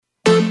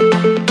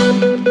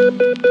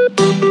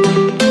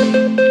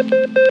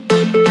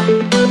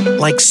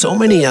Like so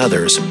many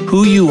others,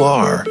 who you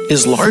are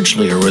is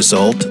largely a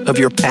result of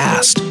your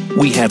past.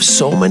 We have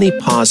so many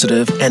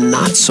positive and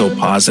not so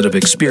positive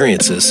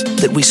experiences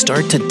that we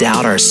start to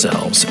doubt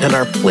ourselves and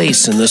our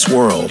place in this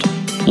world.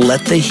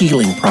 Let the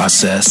healing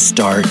process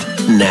start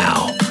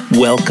now.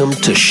 Welcome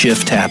to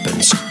Shift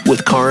Happens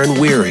with Karen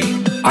Weary,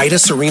 Ida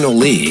Sereno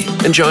Lee,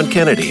 and John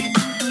Kennedy.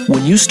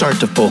 When you start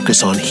to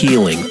focus on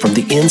healing from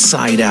the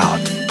inside out,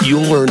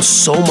 you'll learn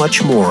so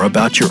much more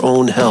about your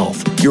own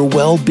health, your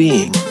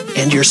well-being,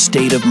 and your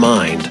state of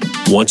mind.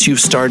 Once you've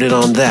started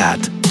on that,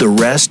 the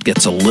rest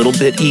gets a little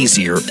bit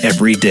easier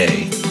every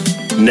day.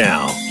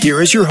 Now,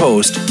 here is your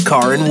host,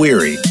 Karen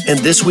Weary, and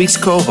this week's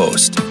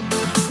co-host.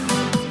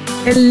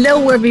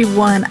 Hello,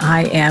 everyone.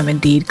 I am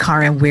indeed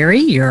Karen Weary,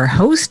 your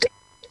host,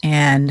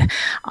 and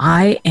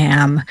I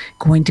am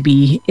going to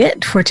be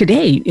it for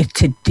today.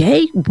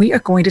 Today, we are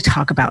going to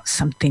talk about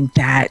something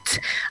that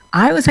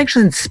I was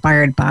actually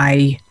inspired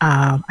by.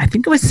 I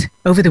think it was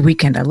over the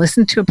weekend. I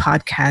listened to a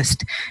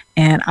podcast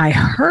and I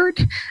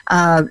heard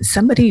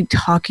somebody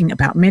talking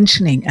about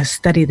mentioning a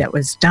study that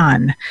was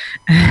done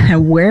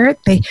where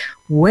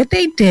what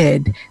they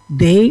did,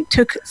 they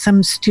took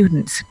some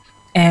students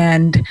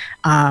and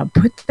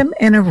put them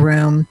in a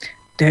room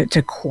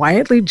to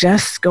quietly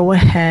just go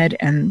ahead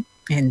and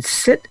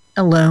sit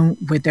alone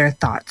with their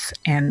thoughts.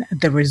 And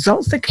the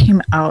results that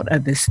came out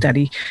of this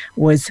study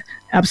was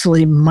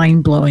absolutely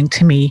mind-blowing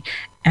to me.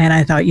 And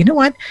I thought, you know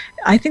what?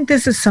 I think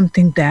this is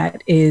something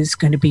that is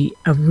going to be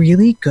a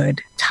really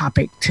good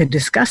topic to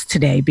discuss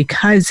today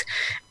because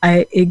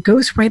it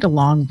goes right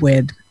along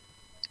with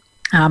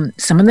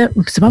some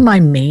of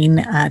my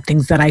main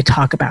things that I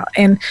talk about.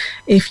 And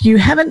if you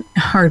haven't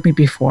heard me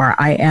before,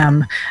 I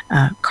am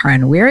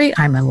Karen Weary.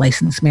 I'm a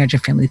licensed marriage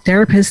and family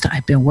therapist.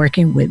 I've been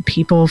working with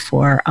people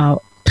for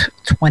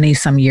 20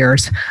 some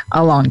years,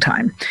 a long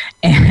time.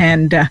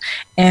 And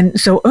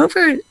so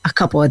over a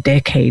couple of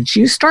decades,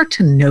 you start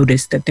to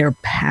notice that there are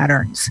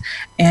patterns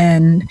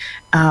and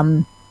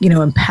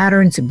and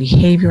patterns in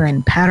behavior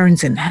and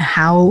patterns in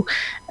how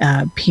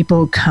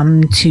people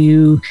come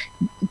to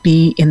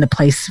be in the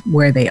place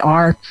where they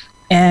are.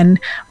 And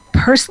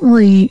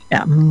personally,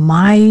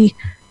 my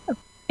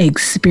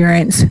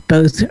experience,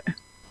 both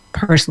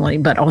personally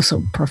but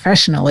also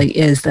professionally,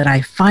 is that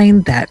I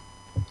find that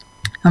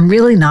I'm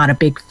really not a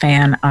big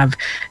fan of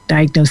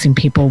diagnosing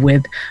people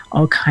with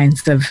all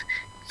kinds of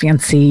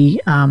fancy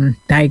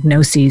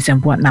diagnoses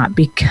and whatnot,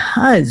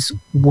 because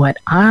what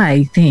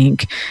I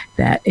think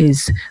that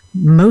is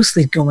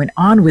mostly going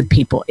on with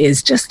people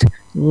is just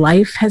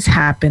life has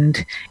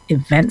happened,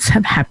 events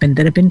have happened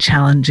that have been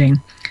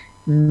challenging,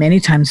 many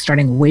times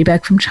starting way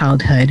back from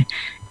childhood.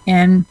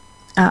 And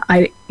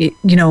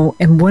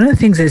and one of the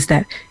things is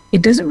that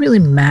it doesn't really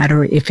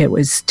matter if it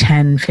was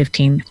 10,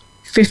 15,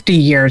 50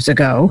 years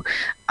ago.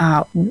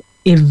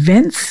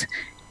 Events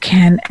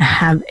can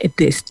have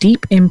this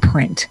deep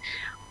imprint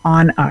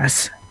on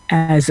us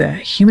as a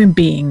human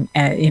being,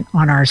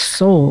 on our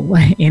soul,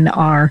 in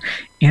our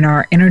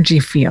energy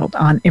field,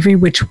 on every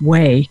which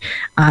way,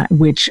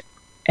 which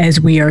as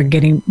we are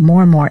getting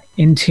more and more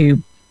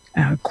into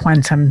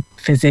quantum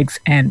physics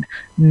and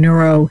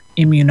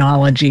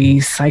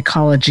neuroimmunology,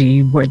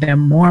 psychology, where there are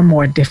more and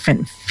more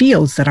different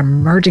fields that are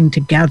merging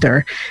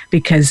together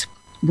because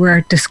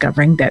we're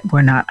discovering that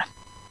we're not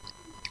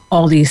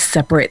all these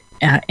separate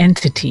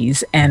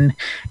entities, and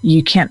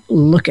you can't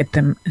look at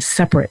them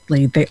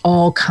separately. They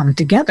all come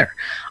together.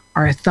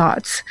 Our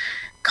thoughts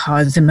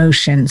cause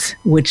emotions,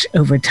 which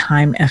over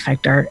time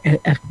affect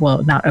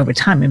not over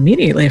time,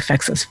 immediately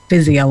affects us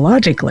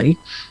physiologically.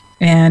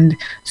 And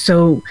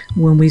so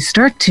when we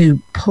start to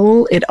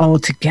pull it all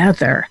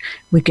together,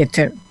 we get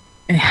to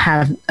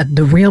have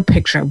the real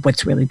picture of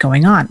what's really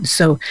going on.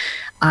 So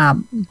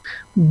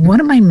one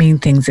of my main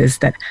things is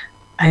that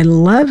I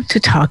love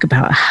to talk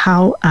about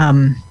how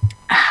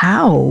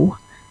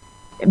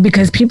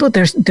because people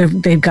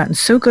they've gotten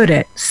so good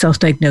at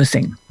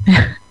self-diagnosing,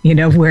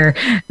 where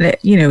that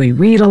we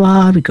read a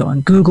lot, we go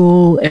on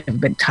Google,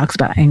 everybody talks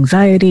about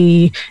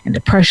anxiety and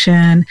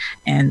depression,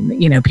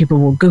 and people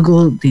will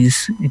Google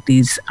these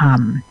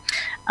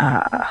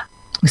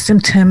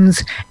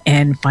symptoms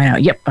and find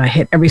out, yep, I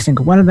hit every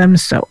single one of them.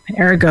 So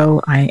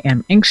ergo, I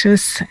am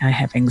anxious, I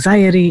have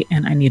anxiety,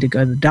 and I need to go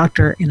to the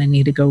doctor, and I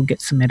need to go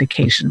get some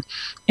medication.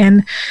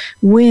 And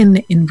when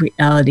in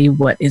reality,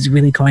 what is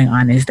really going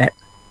on is that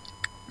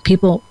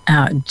people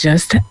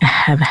just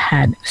have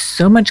had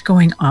so much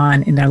going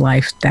on in their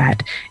life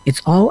that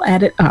it's all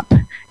added up,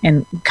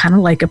 and kind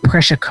of like a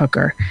pressure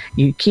cooker,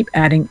 you keep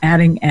adding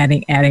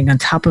on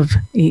top of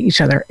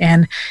each other,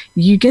 and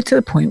you get to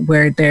the point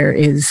where there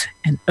is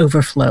an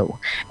overflow.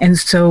 And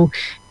so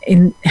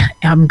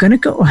I'm going to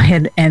go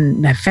ahead,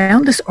 and I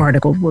found this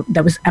article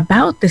that was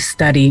about this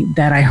study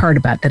that I heard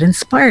about that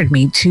inspired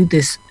me to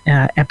this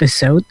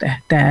episode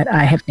that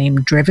I have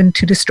named Driven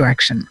to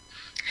Distraction.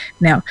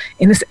 Now,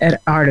 in this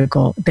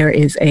article, there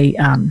is a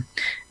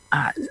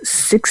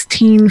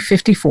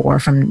 1654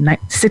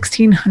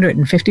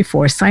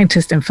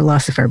 scientist and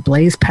philosopher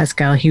Blaise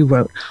Pascal. He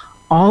wrote,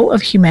 all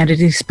of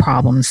humanity's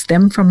problems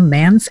stem from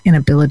man's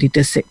inability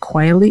to sit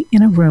quietly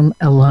in a room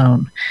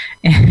alone.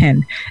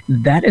 And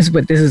that is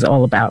what this is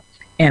all about.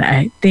 And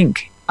I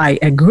think I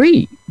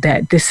agree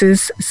that this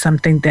is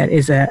something that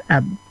is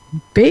a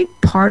big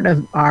part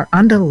of our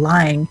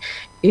underlying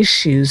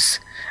issues,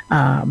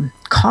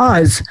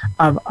 cause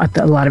of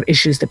a lot of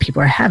issues that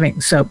people are having.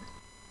 So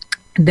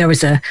there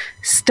was a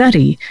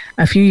study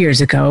a few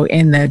years ago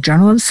in the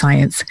Journal of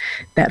Science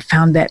that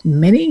found that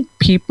many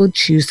people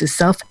choose to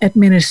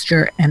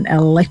self-administer an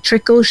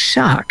electrical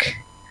shock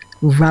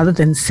rather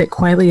than sit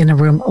quietly in a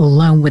room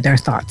alone with their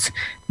thoughts.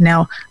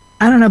 Now,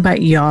 I don't know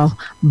about y'all,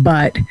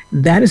 but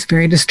that is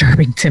very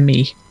disturbing to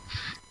me.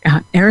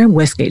 Erin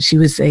Westgate, she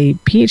was a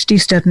PhD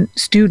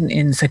student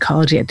in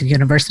psychology at the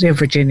University of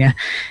Virginia.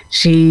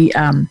 She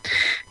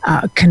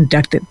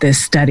conducted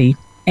this study,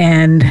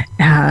 and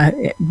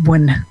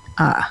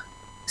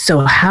so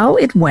how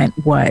it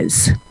went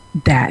was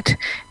that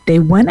they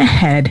went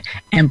ahead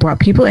and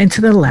brought people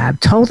into the lab,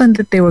 told them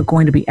that they were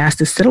going to be asked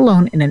to sit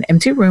alone in an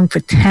empty room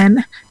for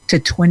 10 to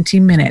 20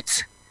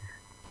 minutes.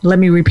 Let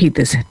me repeat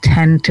this,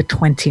 10 to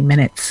 20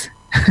 minutes.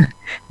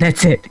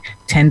 That's it,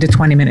 10 to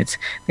 20 minutes.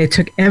 They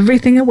took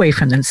everything away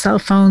from them, cell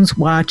phones,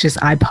 watches,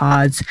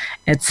 iPods,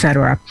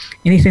 etc.,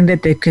 anything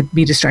that they could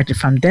be distracted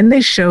from. Then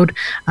they showed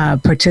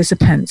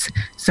participants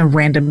some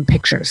random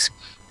pictures.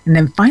 And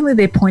then finally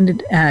they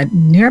pointed a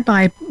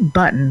nearby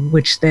button,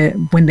 which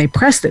when they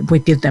pressed it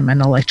would give them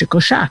an electrical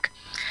shock.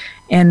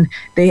 And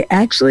they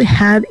actually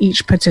had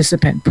each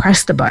participant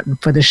press the button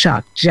for the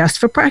shock just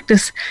for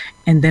practice,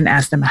 and then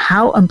asked them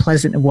how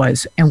unpleasant it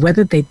was and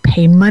whether they'd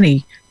pay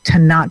money to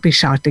not be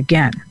shocked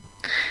again.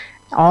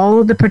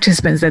 All of the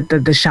participants that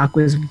the shock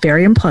was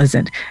very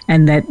unpleasant,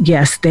 and that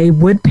yes, they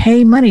would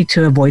pay money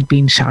to avoid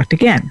being shocked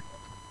again.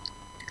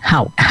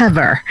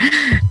 However,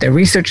 the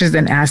researchers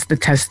then asked the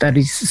test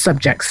study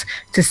subjects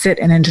to sit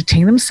and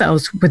entertain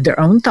themselves with their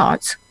own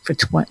thoughts for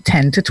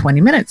 10 to 20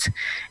 minutes.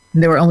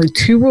 And there were only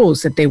 2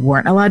 rules: that they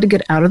weren't allowed to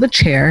get out of the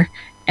chair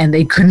and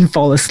they couldn't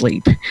fall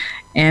asleep.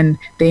 And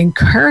they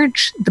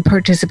encouraged the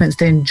participants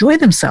to enjoy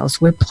themselves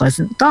with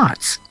pleasant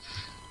thoughts.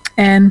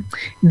 And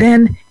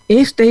then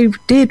if they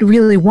did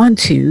really want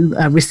to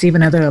receive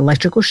another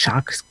electrical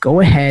shock, go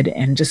ahead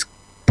and just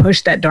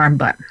push that darn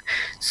button.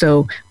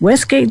 So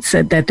Westgate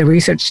said that the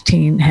research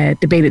team had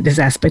debated this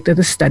aspect of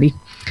the study.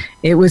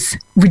 It was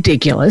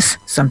ridiculous,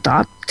 some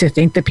thought, to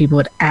think that people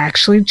would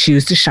actually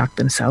choose to shock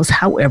themselves.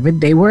 However,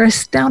 they were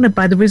astounded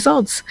by the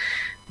results.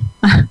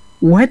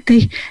 What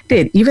they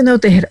did, even though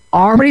they had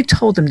already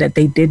told them that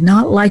they did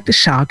not like the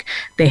shock,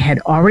 they had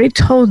already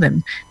told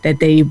them that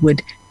they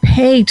would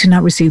pay to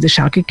not receive the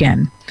shock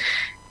again.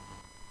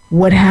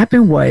 What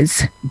happened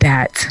was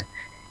that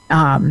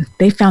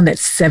they found that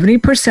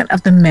 70%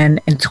 of the men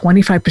and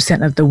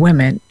 25% of the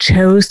women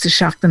chose to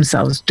shock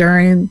themselves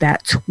during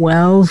that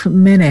 12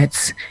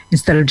 minutes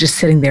instead of just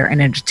sitting there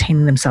and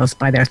entertaining themselves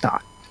by their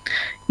thought.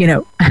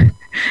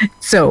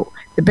 So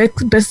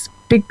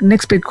the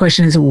next big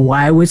question is,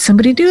 why would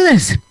somebody do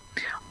this?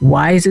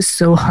 Why is it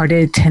so hard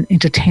to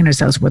entertain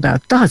ourselves with our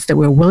thoughts that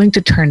we're willing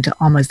to turn to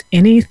almost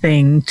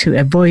anything to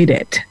avoid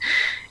it?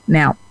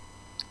 Now,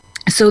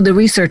 so the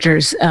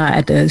researchers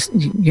at the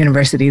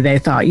university, they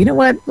thought, you know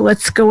what,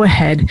 let's go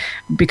ahead,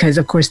 because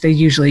of course they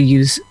usually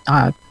use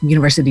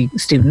university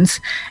students,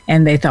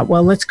 and they thought,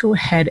 well, let's go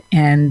ahead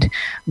and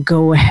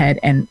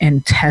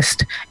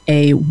test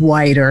a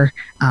wider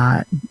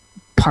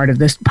part of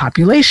this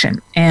population.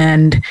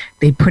 And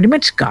they pretty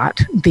much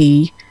got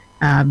the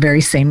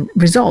very same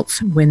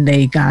results when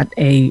they got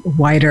a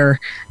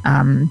wider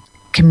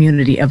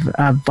community of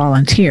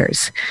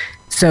volunteers.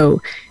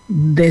 So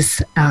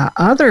this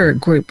other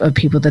group of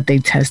people that they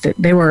tested,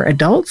 they were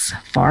adults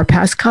far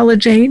past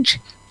college age,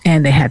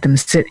 and they had them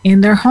sit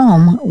in their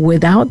home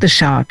without the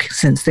shock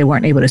since they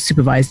weren't able to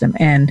supervise them,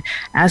 and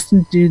asked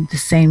them to do the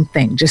same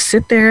thing. Just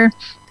sit there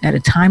at a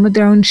time of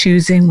their own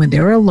choosing when they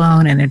were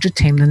alone and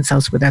entertain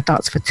themselves with their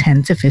thoughts for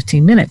 10 to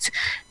 15 minutes.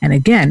 And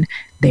again,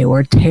 they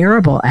were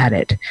terrible at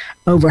it.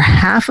 Over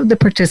half of the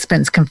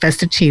participants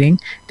confessed to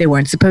cheating. They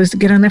weren't supposed to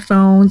get on their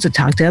phones or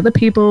talk to other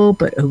people,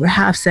 but over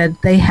half said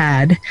they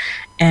had.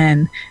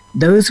 And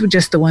those were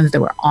just the ones that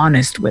were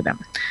honest with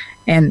them.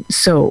 And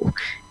so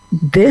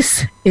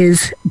this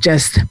is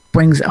just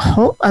brings a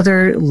whole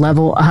other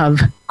level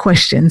of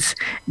questions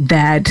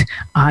that,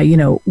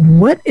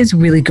 what is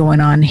really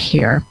going on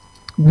here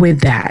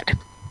with that?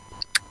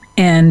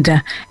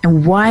 And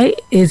why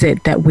is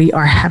it that we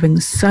are having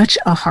such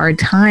a hard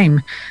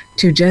time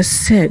to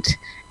just sit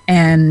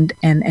and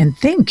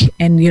think?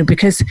 And,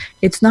 because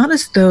it's not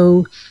as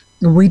though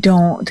we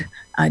don't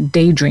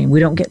daydream. We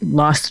don't get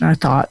lost in our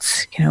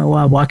thoughts,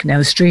 while walking down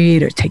the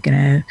street or taking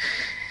a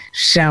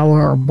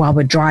shower or while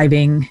we're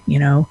driving,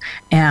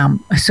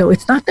 So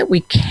it's not that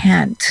we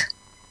can't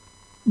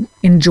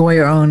enjoy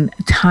our own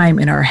time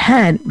in our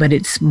head, but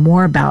it's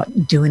more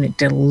about doing it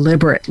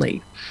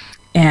deliberately.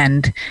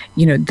 And,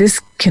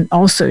 this can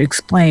also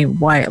explain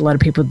why a lot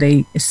of people,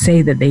 they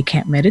say that they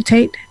can't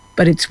meditate,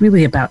 but it's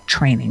really about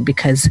training,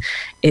 because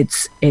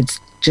it's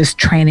just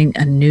training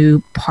a new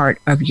part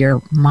of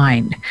your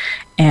mind.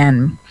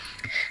 And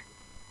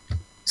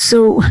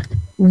so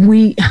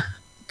we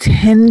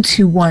tend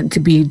to want to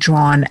be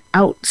drawn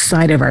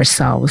outside of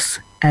ourselves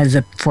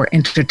for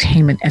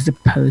entertainment, as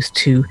opposed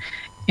to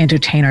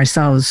entertain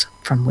ourselves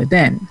from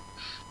within.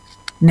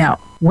 Now,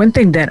 one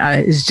thing that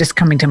is just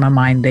coming to my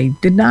mind, they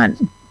did not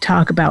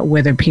talk about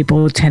whether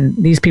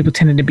these people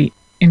tended to be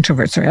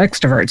introverts or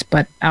extroverts,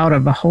 but out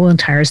of a whole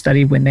entire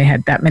study, when they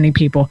had that many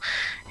people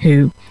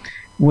who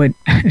would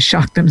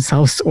shock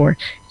themselves or,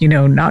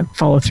 not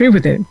follow through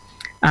with it,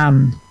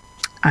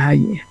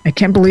 I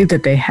can't believe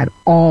that they had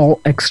all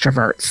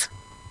extroverts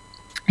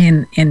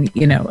in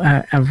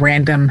a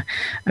random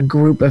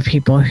group of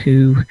people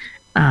who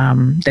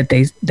that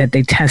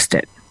they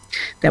tested,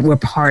 that were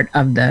part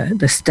of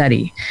the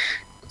study.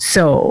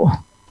 So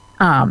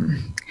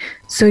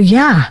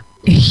yeah,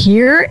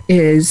 here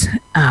is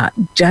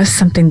just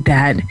something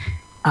that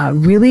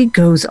really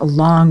goes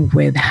along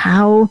with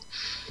how,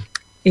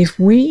 if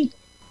we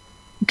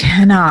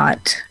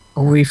cannot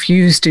or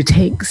refuse to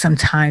take some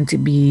time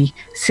to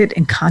sit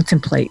and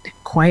contemplate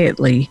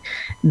quietly,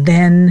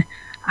 then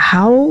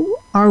how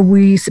are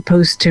we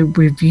supposed to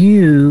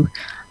review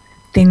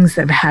things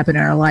that have happened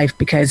in our life?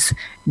 Because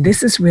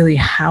this is really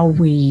how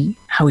we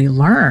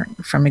learn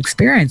from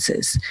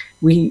experiences.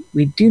 We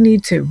do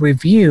need to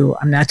review.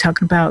 I'm not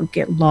talking about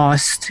get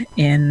lost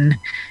in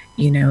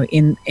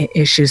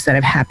issues that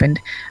have happened,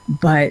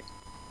 but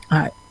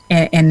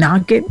and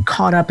not get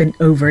caught up in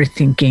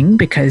overthinking,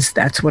 because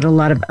that's what a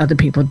lot of other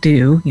people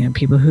do.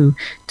 People who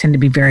tend to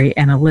be very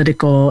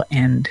analytical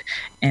and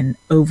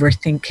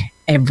overthink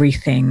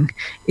everything.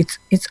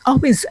 It's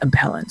always a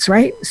balance,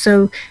 right?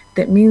 So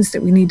that means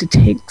that we need to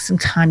take some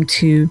time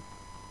to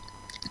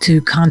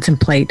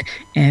contemplate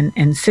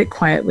and sit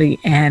quietly.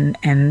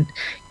 And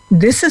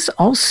this is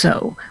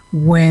also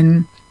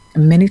when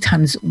many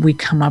times we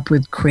come up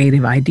with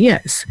creative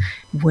ideas,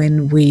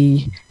 when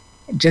we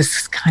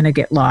just kind of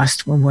get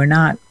lost, when we're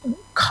not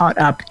caught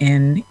up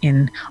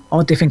in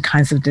all different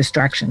kinds of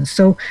distractions.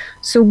 So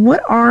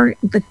what are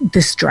the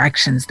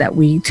distractions that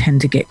we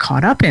tend to get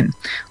caught up in?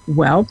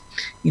 Well,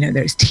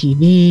 there's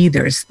TV,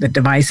 there's the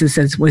devices,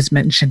 as was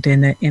mentioned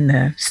in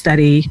the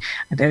study.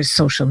 There's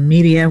social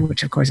media,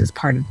 which of course is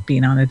part of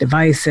being on the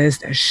devices.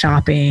 There's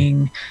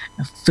shopping,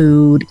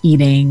 food,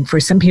 eating. For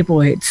some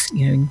people, it's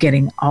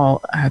getting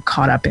all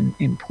caught up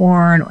in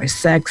porn or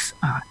sex,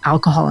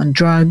 alcohol and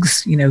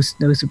drugs.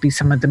 Those would be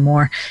some of the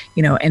more.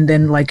 And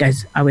then, like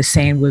I was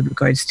saying, with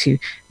regards to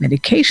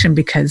medication,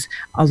 because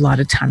a lot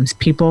of times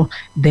people,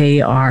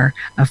 they are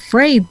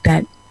afraid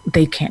that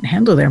they can't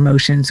handle their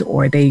emotions,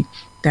 or their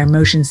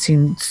emotions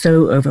seem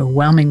so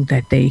overwhelming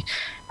that they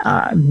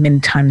many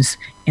times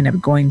end up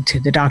going to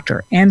the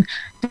doctor. And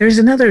there's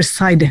another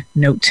side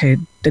note to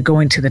the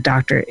going to the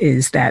doctor,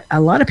 is that a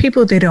lot of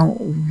people, they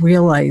don't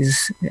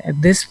realize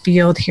this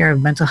field here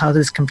of mental health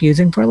is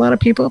confusing for a lot of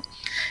people.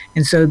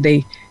 And so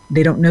they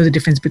don't know the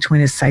difference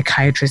between a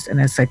psychiatrist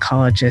and a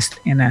psychologist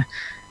and a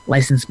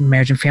licensed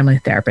marriage and family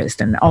therapist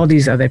and all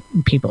these other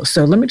people.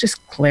 So let me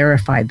just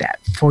clarify that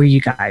for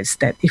you guys,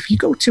 that if you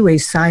go to a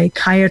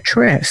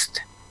psychiatrist,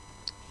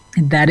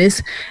 that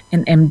is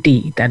an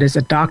MD, that is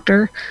a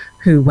doctor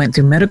who went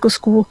through medical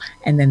school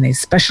and then they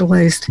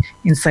specialized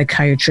in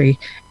psychiatry.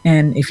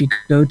 And if you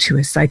go to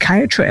a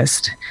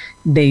psychiatrist,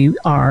 they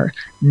are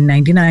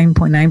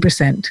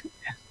 99.9%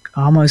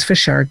 almost for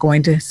sure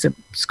going to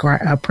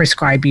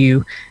prescribe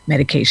you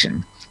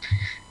medication,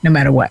 no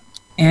matter what.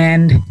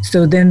 And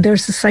so then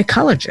there's the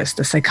psychologist.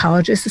 The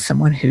psychologist is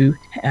someone who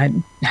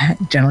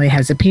generally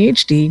has a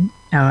PhD,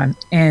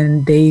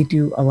 and they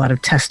do a lot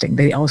of testing.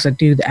 They also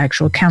do the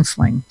actual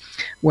counseling,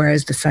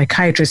 whereas the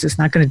psychiatrist is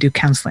not going to do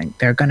counseling.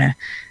 They're going to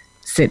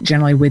sit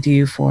generally with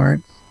you for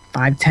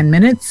 5-10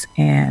 minutes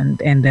and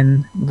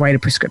then write a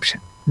prescription.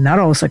 Not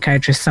all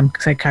psychiatrists. Some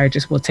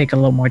psychiatrists will take a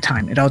little more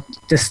time. It all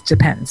just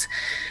depends.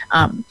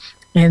 And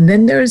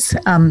then there's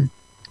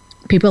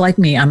people like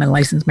me. I'm a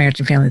licensed marriage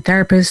and family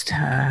therapist,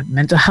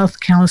 mental health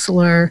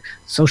counselor,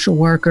 social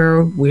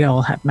worker. We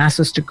all have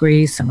master's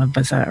degrees. Some of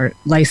us are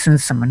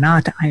licensed, some are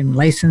not. I'm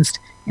licensed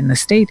in the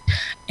state.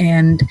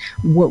 And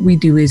what we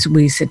do is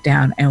we sit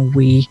down and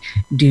we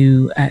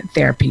do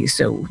therapy.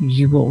 So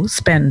you will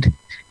spend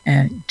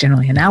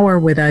generally an hour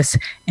with us,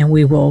 and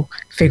we will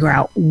figure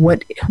out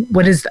what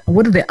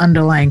are the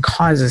underlying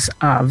causes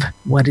of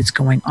what is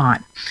going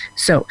on.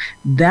 So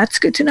that's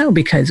good to know,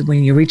 because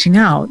when you're reaching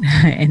out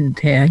and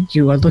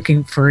you are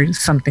looking for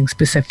something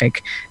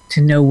specific,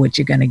 to know what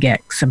you're going to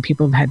get. Some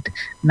people have had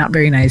not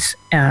very nice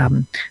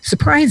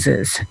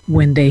surprises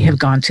when they have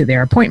gone to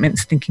their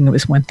appointments thinking it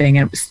was one thing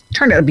and it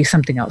turned out to be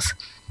something else.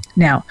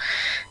 Now,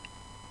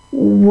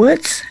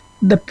 what's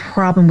the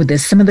problem with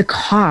this? Some of the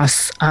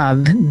costs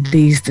of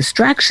these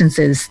distractions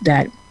is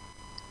that,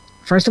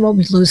 first of all,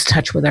 we lose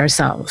touch with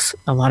ourselves.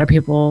 A lot of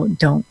people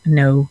don't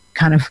know,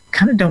 kind of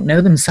don't know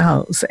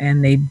themselves,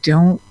 and they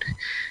don't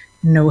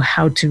know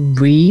how to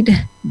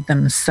read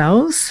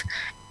themselves.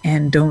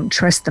 and don't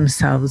trust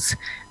themselves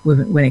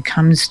when it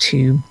comes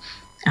to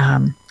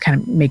kind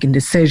of making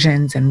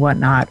decisions and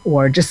whatnot,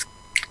 or just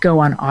go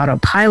on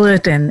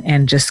autopilot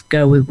and just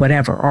go with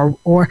whatever,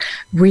 or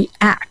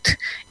react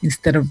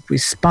instead of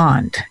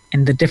respond.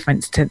 And the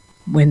difference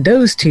when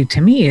those two, to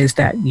me, is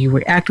that you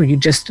react, or you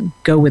just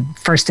go with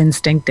first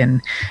instinct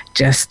and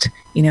just,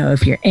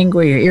 if you're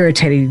angry or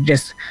irritated, you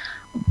just,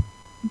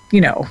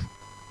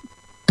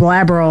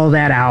 blabber all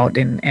that out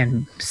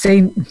and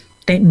say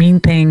mean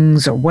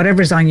things or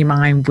whatever's on your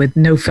mind with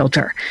no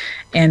filter.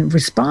 And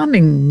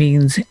responding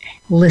means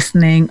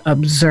listening,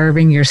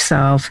 observing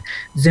yourself,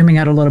 zooming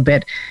out a little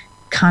bit,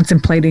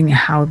 contemplating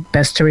how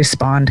best to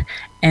respond,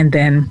 and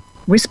then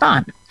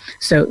respond.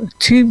 So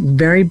two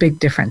very big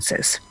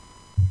differences.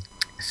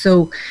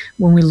 So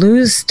when we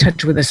lose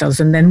touch with ourselves,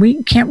 and then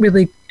we can't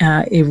really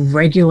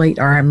regulate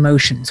our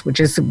emotions, which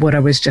is what I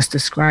was just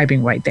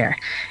describing right there.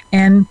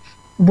 And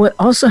what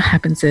also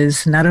happens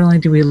is not only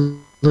do we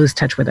lose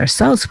touch with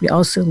ourselves, we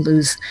also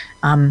lose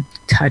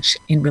touch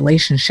in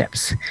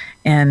relationships.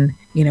 And,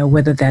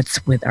 whether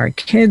that's with our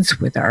kids,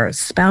 with our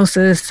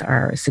spouses,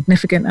 our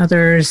significant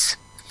others,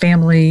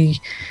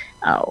 family,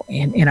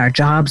 in our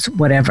jobs,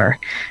 whatever.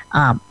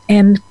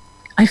 And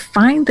I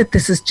find that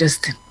this is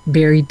just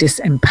very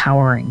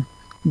disempowering,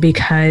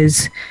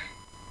 because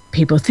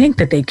people think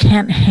that they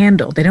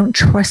don't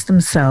trust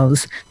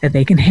themselves that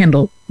they can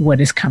handle what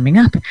is coming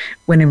up,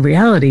 when in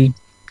reality,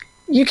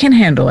 you can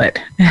handle it.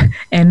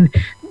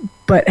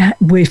 But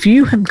if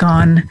you have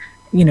gone,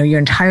 your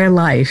entire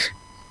life,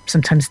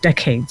 sometimes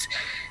decades,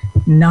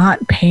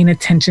 not paying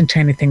attention to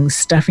anything,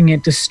 stuffing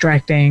it,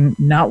 distracting,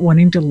 not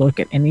wanting to look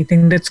at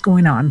anything that's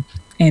going on,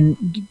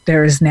 and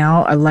there is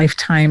now a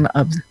lifetime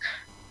of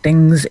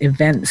things,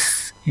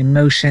 events,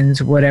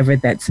 emotions, whatever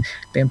that's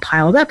been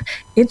piled up,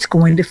 it's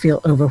going to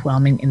feel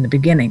overwhelming in the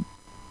beginning.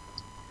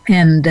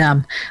 And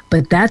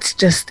but that's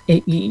just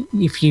it.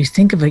 If you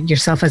think of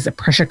yourself as a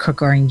pressure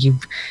cooker, and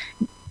you've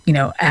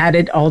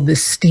added all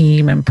this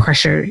steam and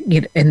pressure,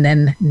 and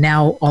then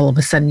now all of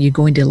a sudden you're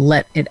going to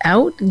let it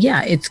out,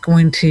 it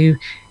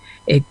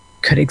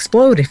could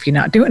explode if you're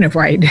not doing it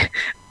right.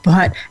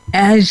 But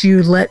as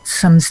you let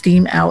some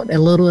steam out a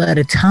little at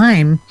a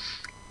time,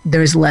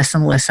 there's less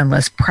and less and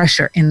less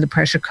pressure in the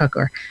pressure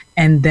cooker.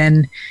 And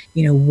then,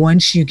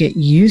 once you get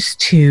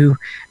used to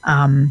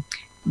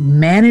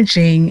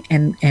managing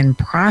and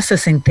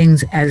processing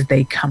things as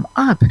they come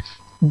up,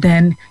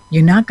 then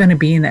you're not going to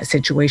be in that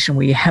situation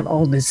where you have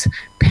all this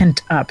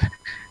pent up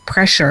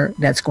pressure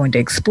that's going to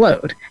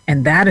explode.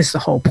 And that is the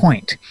whole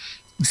point.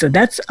 So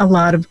that's a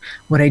lot of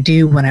what I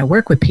do when I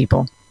work with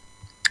people.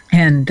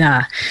 And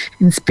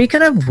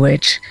speaking of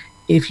which,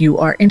 if you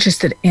are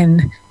interested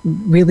in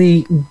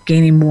really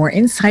gaining more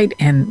insight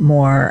and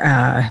more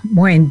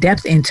in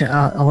depth into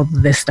all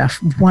of this stuff,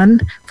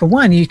 for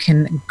one, you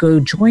can go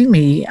join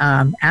me,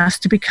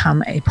 ask to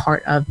become a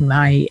part of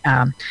my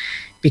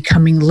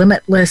Becoming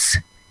Limitless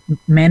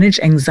Manage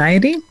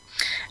Anxiety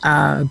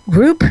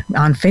group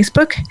on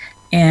Facebook.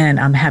 And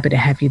I'm happy to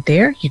have you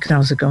there. You can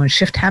also go and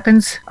Shift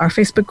Happens, our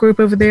Facebook group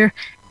over there,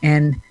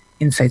 and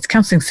Insights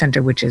Counseling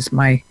Center, which is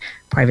my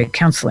private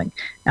counseling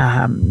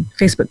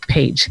Facebook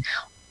page.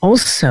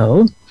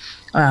 Also,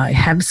 I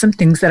have some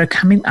things that are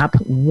coming up.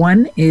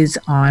 One is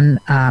on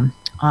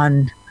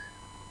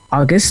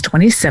August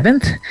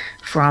 27th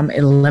from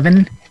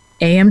 11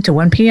 a.m. to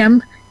 1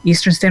 p.m.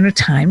 Eastern Standard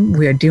Time.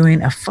 We are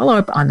doing a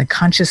follow-up on the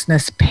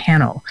consciousness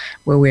panel,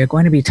 where we are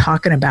going to be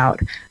talking about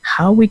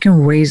how we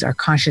can raise our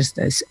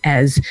consciousness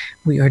as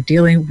we are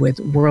dealing with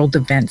world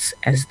events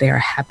as they are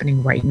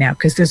happening right now.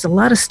 Because there's a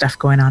lot of stuff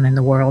going on in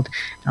the world,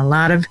 and a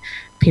lot of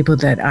people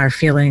that are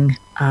feeling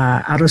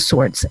out of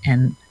sorts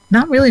and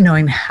not really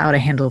knowing how to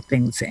handle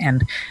things.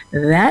 And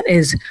that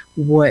is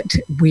what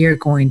we are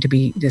going to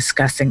be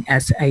discussing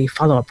as a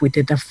follow-up. We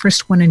did the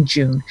first one in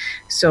June.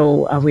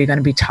 So we're going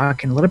to be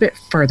talking a little bit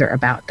further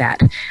about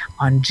that.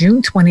 On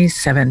June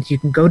 27th, you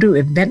can go to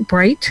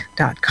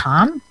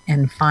eventbrite.com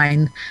and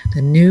find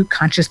the new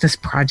Consciousness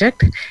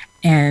Project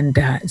and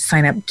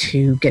sign up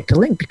to get the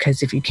link,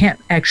 because if you can't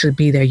actually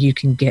be there, you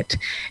can get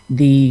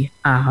the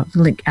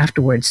link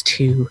afterwards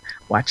to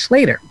watch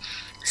later.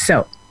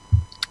 So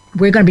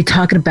we're going to be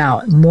talking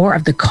about more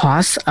of the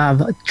costs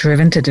of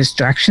driven to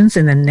distractions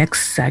in the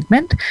next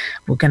segment.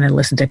 We're going to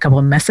listen to a couple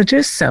of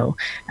messages, so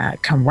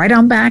come right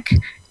on back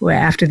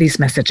after these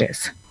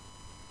messages.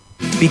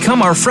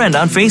 Become our friend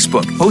on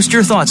Facebook. Post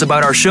your thoughts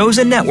about our shows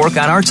and network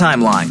on our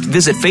timeline.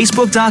 Visit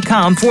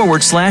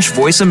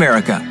facebook.com/Voice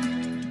America.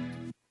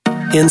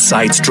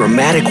 Insight's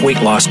dramatic weight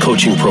loss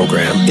coaching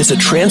program is a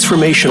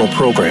transformational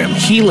program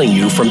healing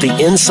you from the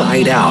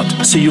inside out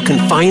so you can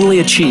finally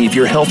achieve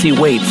your healthy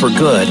weight for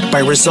good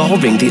by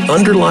resolving the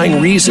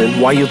underlying reason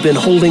why you've been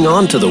holding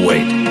on to the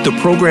weight. The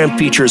program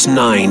features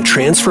 9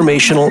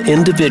 transformational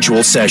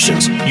individual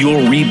sessions.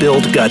 You'll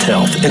rebuild gut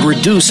health and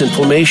reduce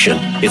inflammation.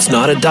 It's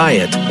not a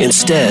diet.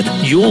 Instead,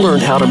 you'll learn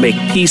how to make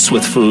peace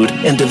with food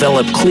and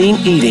develop clean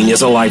eating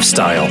as a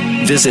lifestyle.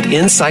 Visit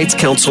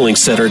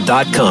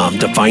InsightsCounselingCenter.com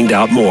to find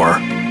out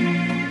more.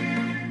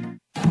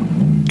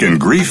 Can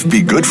grief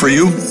be good for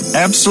you?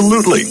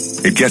 Absolutely.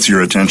 It gets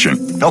your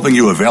attention, helping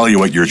you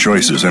evaluate your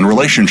choices and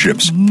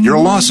relationships. Your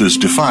losses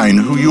define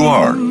who you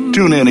are.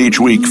 Tune in each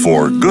week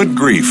for Good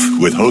Grief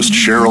with host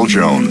Cheryl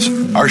Jones.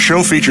 Our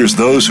show features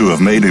those who have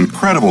made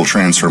incredible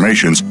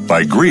transformations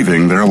by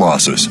grieving their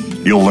losses.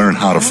 You'll learn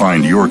how to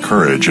find your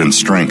courage and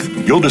strength.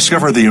 You'll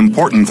discover the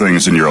important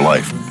things in your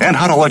life and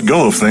how to let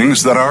go of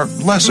things that are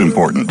less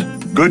important.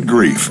 Good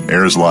Grief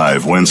airs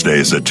live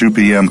Wednesdays at 2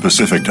 p.m.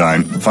 Pacific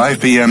Time,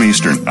 5 p.m.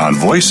 Eastern on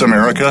Voice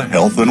America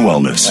Health and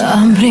Wellness.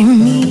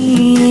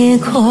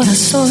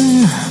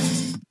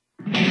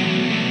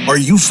 Are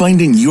you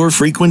finding your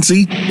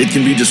frequency? It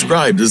can be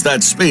described as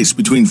that space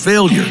between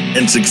failure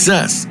and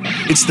success.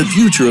 It's the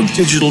future of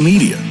digital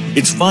media.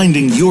 It's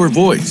finding your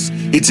voice.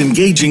 It's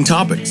engaging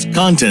topics,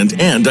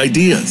 content, and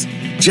ideas.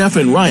 Jeff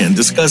and Ryan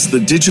discuss the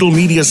digital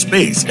media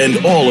space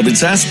and all of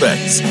its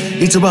aspects.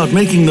 It's about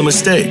making the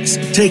mistakes,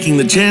 taking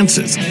the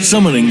chances,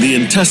 summoning the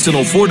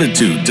intestinal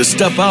fortitude to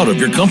step out of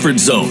your comfort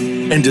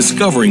zone, and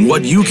discovering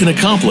what you can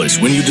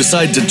accomplish when you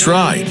decide to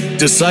try,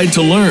 decide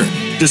to learn,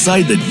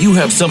 decide that you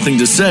have something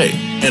to say,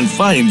 and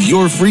find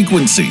your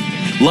frequency.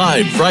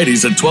 Live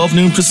Fridays at 12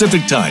 noon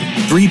Pacific Time,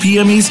 3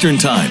 p.m. Eastern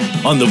Time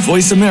on the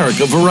Voice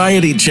America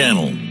Variety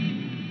Channel.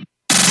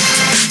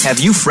 Have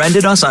you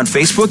friended us on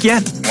Facebook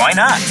yet? Why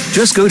not?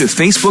 Just go to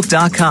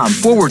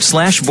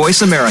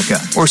facebook.com/Voice America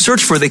or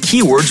search for the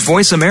keywords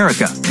Voice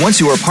America. Once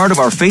you are part of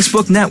our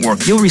Facebook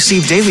network, you'll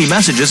receive daily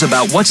messages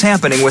about what's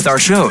happening with our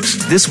shows,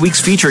 this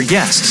week's featured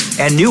guests,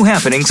 and new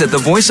happenings at the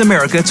Voice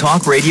America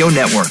Talk Radio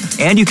Network.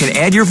 And you can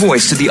add your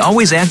voice to the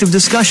always active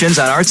discussions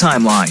on our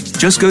timeline.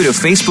 Just go to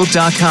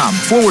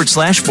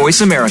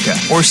facebook.com/Voice America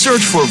or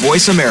search for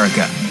Voice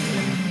America.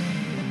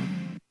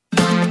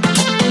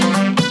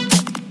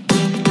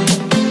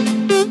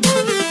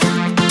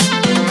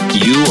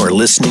 You are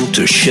listening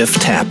to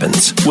Shift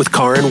Happens with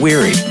Karen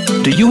Weary.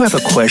 Do you have a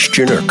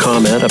question or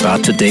comment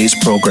about today's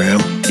program?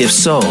 If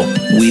so,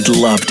 we'd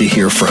love to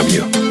hear from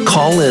you.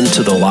 Call in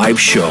to the live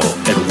show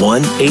at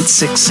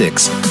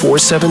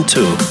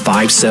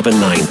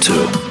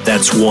 1-866-472-5792.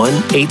 That's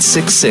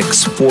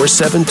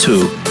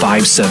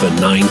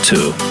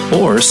 1-866-472-5792.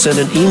 Or send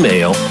an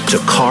email to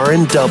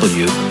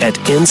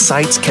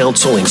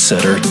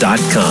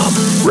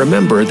karenw@insightscounselingcenter.com.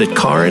 Remember that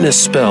Karen is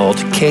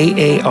spelled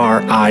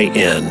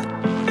Karin.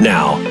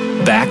 Now,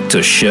 back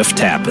to Shift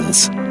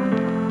Happens.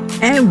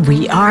 And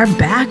we are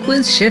back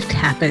with Shift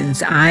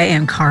Happens. I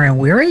am Karen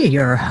Weary,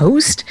 your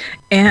host,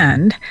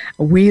 and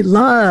we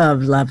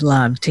love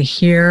to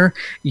hear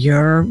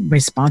your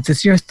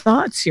responses, your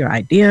thoughts, your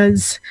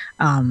ideas,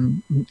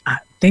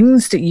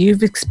 things that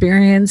you've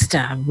experienced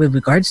with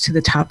regards to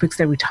the topics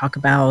that we talk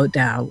about,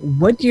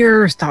 what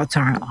your thoughts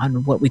are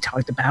on what we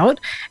talked about.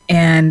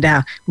 And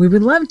we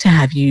would love to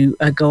have you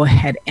go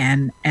ahead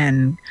and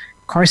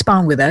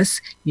correspond with us.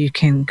 You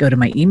can go to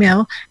my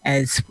email,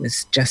 as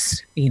was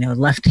just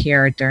left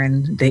here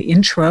during the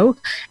intro,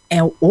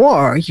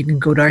 or you can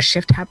go to our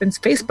Shift Happens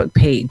Facebook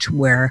page,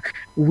 where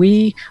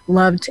we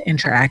love to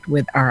interact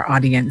with our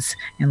audience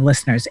and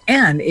listeners.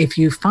 And if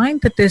you find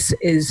that this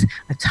is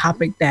a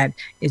topic that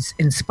is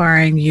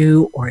inspiring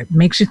you, or it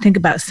makes you think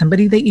about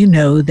somebody that you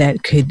know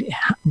that could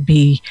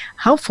be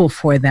helpful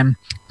for them,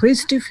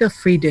 please do feel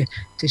free to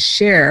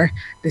share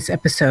this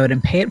episode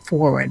and pay it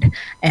forward,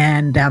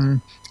 and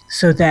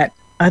so that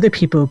other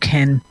people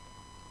can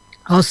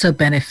also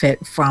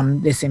benefit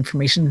from this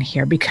information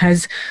here.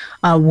 Because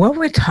what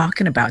we're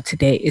talking about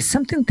today is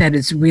something that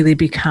has really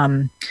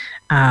become,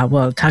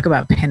 talk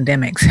about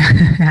pandemics.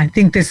 I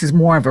think this is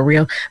more of a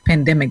real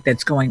pandemic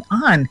that's going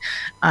on,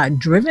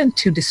 driven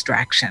to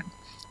distraction.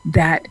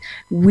 That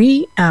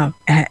we have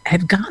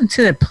gotten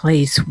to a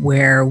place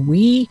where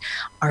we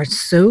are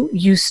so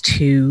used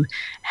to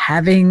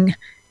having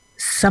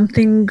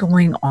something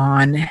going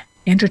on,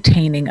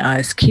 entertaining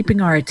us,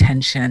 keeping our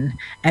attention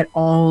at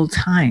all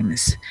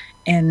times.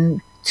 And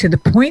to the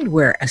point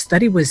where a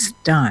study was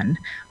done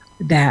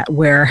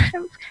where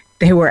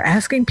they were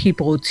asking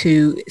people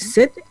to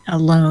sit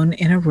alone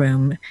in a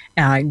room,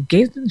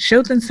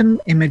 showed them some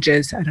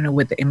images, I don't know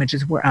what the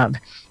images were of,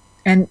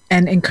 and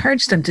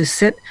encouraged them to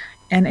sit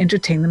and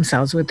entertain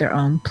themselves with their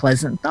own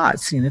pleasant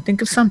thoughts.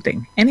 Think of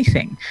something,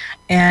 anything.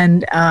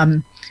 And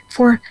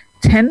for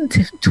 10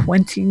 to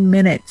 20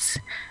 minutes,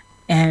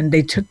 and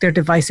they took their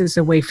devices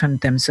away from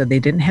them, so they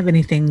didn't have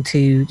anything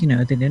to,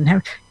 they didn't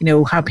have,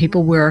 how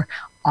people were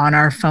on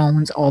our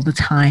phones all the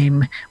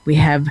time. We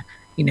have,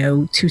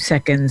 2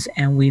 seconds,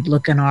 and we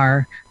look on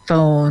our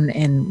phone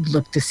and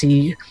look to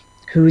see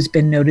who's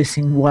been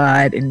noticing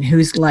what, and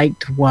who's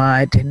liked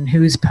what, and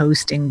who's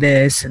posting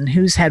this, and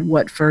who's had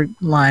what for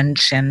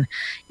lunch, and,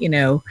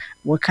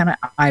 what kind of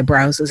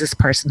eyebrows does this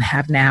person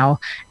have now,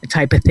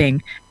 type of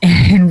thing.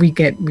 And we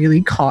get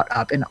really caught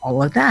up in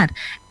all of that.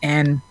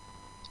 And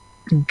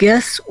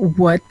guess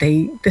what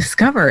they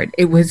discovered?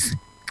 It was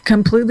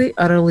completely,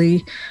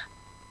 utterly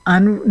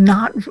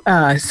not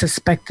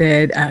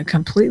suspected,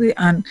 completely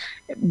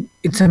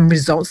some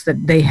results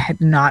that they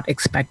had not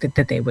expected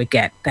that they would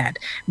get. That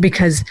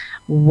because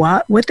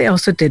what they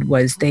also did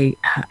was they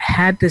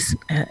had this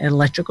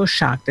electrical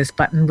shock, this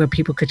button where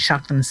people could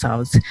shock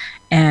themselves,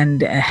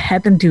 and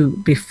had them do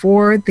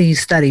before the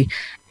study.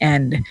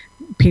 And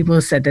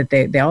people said that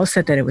they all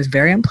said that it was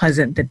very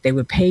unpleasant, that they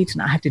would pay to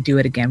not have to do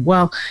it again.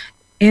 Well,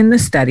 in the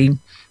study,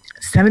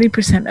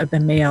 70% of the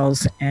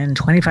males and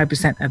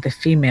 25% of the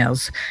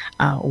females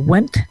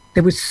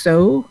they were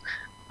so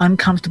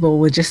uncomfortable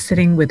with just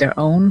sitting with their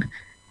own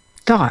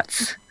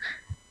thoughts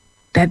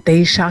that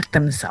they shocked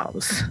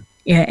themselves.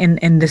 Yeah,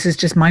 and this is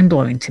just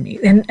mind-blowing to me.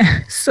 And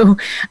so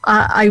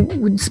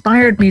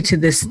inspired me to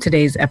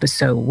today's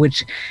episode,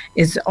 which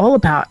is all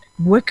about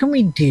what can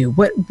we do?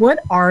 What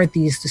are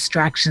these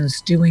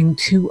distractions doing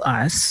to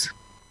us?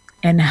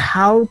 And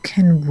how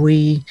can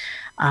we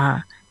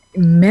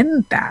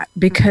mend that?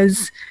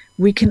 Because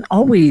we can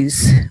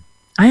always,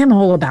 I am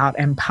all about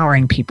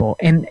empowering people.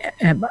 And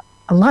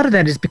a lot of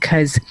that is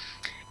because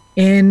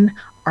in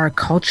our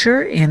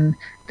culture, in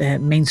the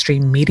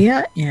mainstream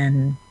media,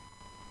 in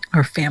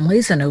our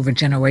families and over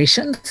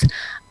generations,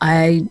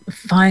 I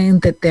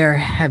find that there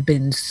have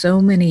been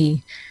so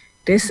many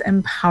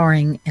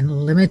disempowering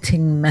and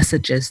limiting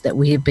messages that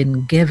we have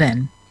been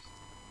given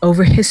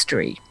over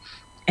history.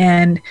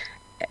 And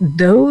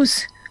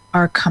those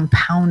are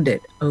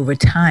compounded over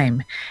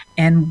time.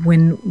 And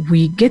when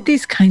we get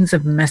these kinds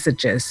of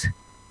messages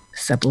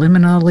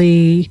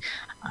subliminally,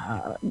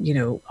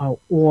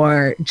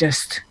 or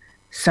just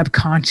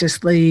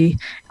subconsciously,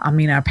 I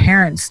mean, our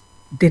parents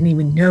didn't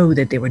even know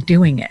that they were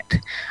doing it.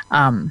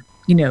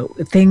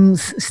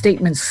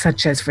 Statements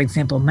such as, for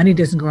example, money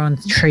doesn't grow on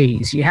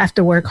trees. You have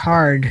to work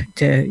hard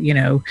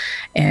to,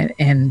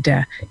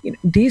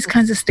 these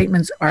kinds of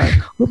statements are,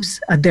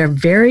 they're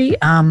very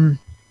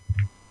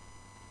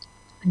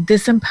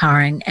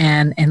disempowering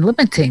and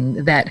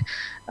limiting, that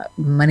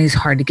money's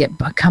hard to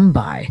come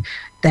by,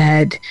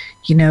 that,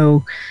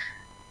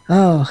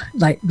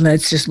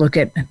 let's just look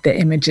at the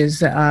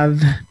images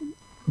of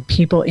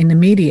people in the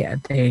media.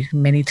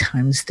 Many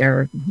times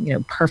they're,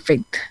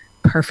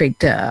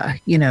 perfect,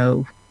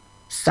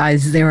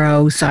 size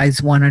 0,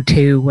 size 1 or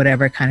 2,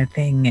 whatever kind of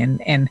thing.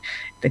 And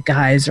the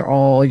guys are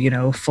all,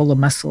 full of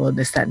muscle and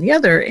this, that, and the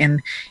other.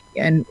 And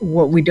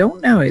what we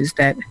don't know is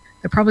that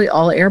they're probably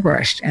all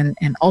airbrushed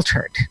and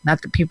altered.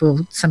 Not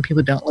that some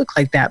people don't look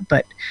like that,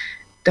 but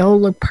they'll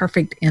look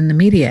perfect in the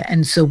media.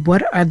 And so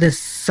what are the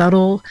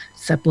subtle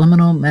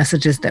subliminal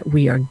messages that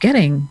we are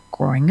getting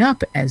growing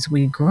up as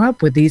we grow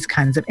up with these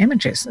kinds of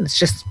images? It's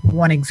just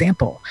one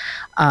example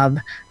of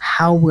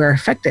how we're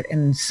affected.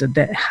 And so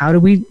that how do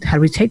we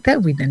take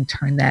that? We then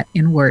turn that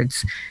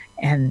inwards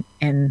and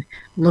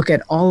look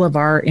at all of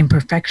our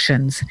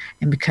imperfections.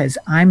 And because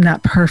I'm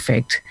not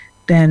perfect,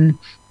 then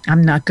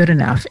I'm not good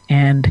enough,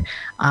 and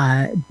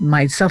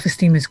my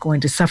self-esteem is going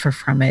to suffer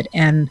from it.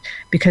 And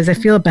because I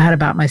feel bad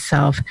about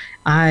myself,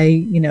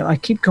 I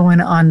keep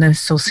going on the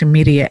social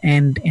media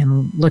and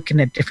looking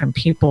at different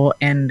people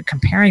and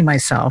comparing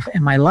myself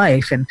and my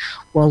life. And,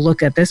 well,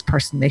 look at this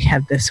person. They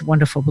have this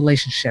wonderful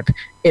relationship,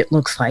 it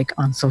looks like,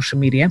 on social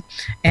media.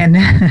 And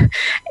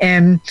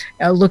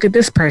look at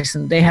this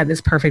person. They have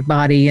this perfect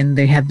body and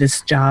they have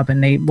this job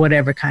and they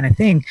whatever kind of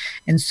thing.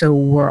 And so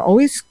we're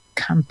always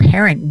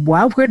comparing.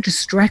 While we're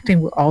distracting,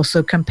 we're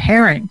also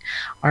comparing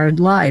our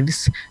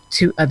lives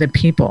to other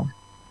people.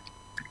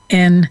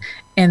 And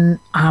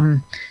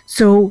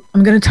so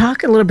I'm going to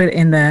talk a little bit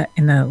in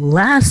the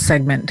last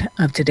segment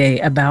of today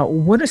about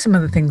what are some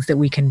of the things that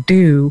we can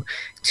do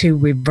to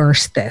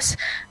reverse this.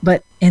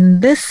 But in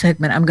this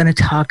segment, I'm going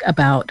to talk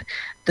about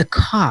the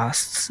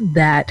costs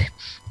that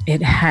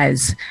it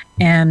has,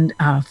 and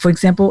for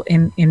example,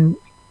 in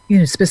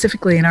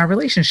specifically in our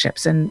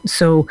relationships. And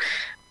so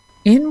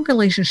in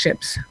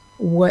relationships,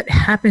 what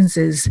happens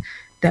is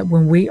that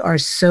when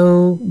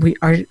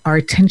our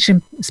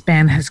attention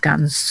span has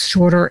gotten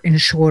shorter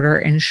and shorter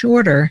and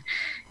shorter,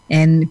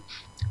 and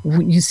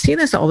you see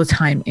this all the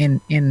time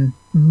in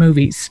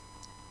movies,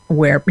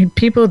 where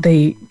people,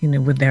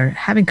 when they're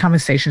having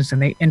conversations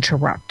and they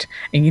interrupt,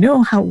 and you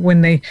know how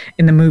when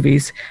in the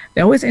movies,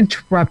 they always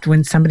interrupt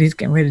when somebody's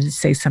getting ready to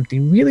say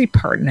something really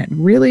pertinent,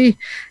 really,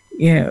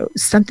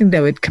 something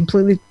that would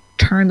completely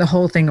turn the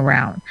whole thing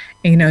around.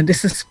 And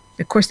this is,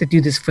 of course, they do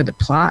this for the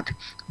plot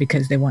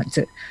because they want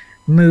to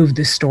move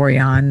the story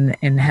on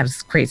and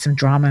create some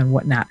drama and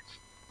whatnot.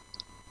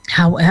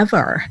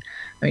 However,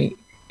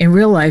 in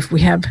real life,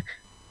 we have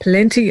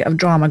plenty of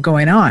drama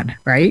going on,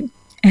 right?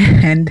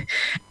 And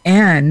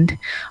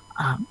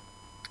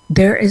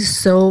there is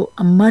so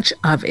much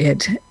of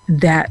it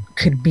that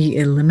could be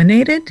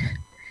eliminated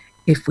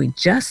if we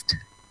just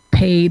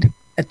paid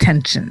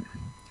attention.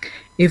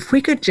 If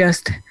we could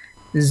just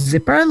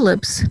zip our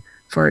lips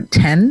for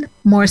 10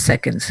 more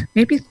seconds,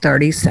 maybe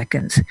 30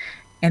 seconds,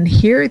 and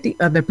hear the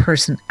other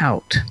person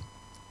out.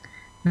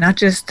 Not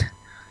just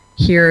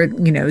hear,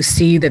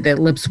 see that their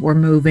lips were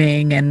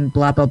moving and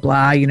blah, blah,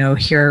 blah,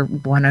 hear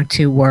one or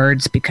two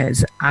words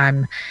because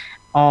I'm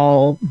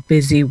all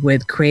busy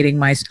with creating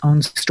my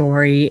own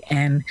story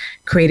and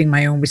creating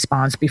my own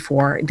response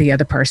before the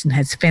other person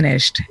has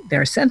finished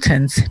their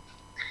sentence.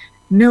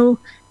 No,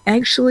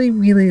 actually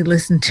really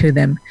listen to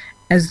them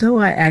as though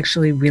I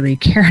actually really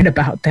cared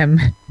about them,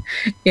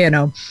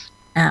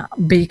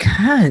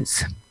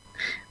 because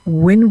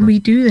when we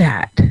do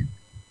that,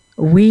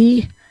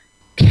 we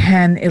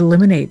can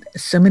eliminate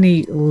so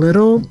many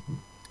little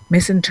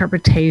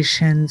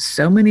misinterpretations,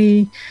 so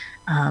many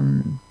of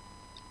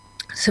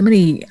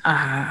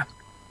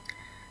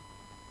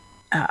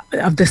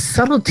the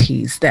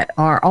subtleties that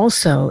are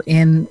also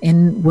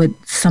in what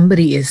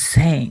somebody is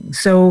saying.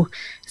 So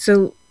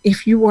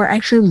if you are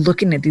actually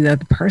looking at the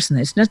other person,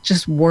 it's not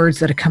just words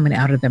that are coming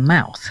out of their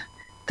mouth.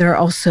 There are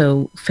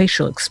also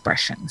facial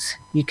expressions.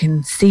 You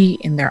can see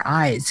in their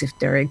eyes if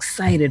they're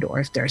excited or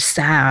if they're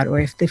sad or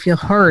if they feel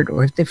hurt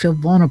or if they feel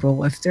vulnerable,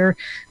 or if they're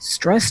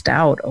stressed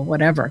out or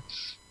whatever.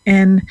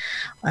 And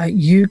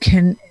you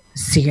can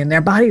see in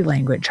their body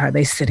language, are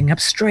they sitting up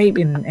straight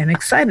and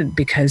excited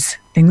because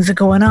things are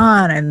going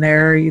on and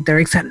they're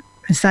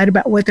excited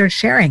about what they're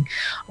sharing,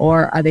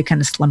 or are they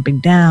kind of slumping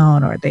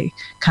down, or they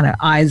kind of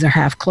eyes are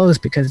half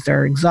closed because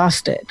they're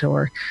exhausted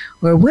or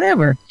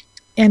whatever.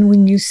 And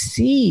when you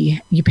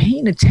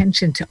paying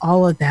attention to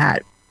all of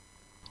that,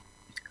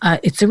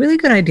 it's a really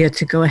good idea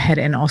to go ahead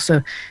and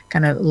also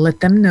kind of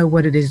let them know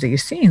what it is that you're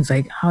seeing. It's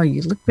like, oh,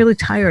 you look really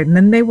tired. And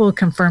then they will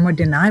confirm or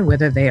deny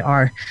whether they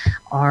are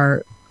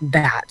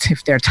that.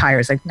 If they're tired,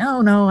 it's like,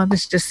 no, I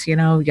was just,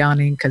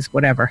 yawning because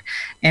whatever.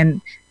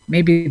 And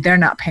maybe they're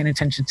not paying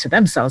attention to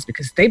themselves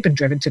because they've been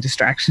driven to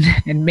distraction.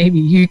 And maybe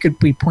you could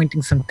be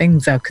pointing some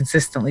things out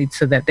consistently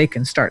so that they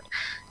can start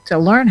to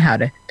learn how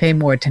to pay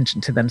more attention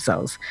to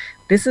themselves.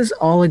 This is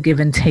all a give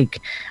and take.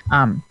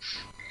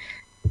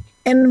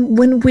 And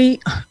when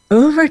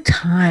over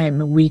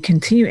time, we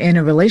continue in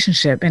a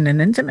relationship, in an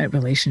intimate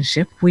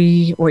relationship,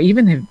 or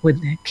even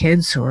with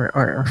kids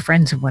or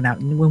friends and whatnot,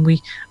 when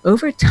we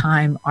over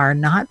time are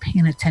not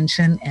paying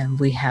attention and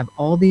we have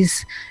all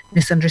these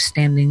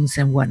misunderstandings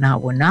and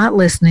whatnot, we're not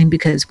listening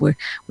because we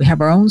have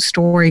our own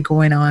story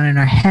going on in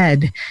our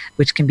head,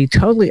 which can be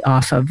totally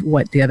off of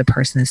what the other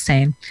person is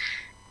saying.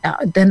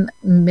 Then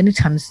many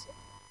times,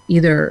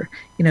 either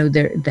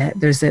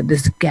there's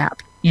this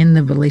gap in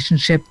the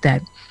relationship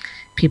that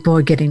people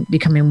are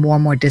becoming more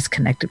and more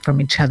disconnected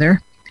from each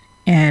other,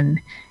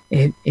 and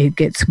it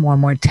gets more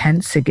and more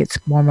tense. It gets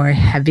more and more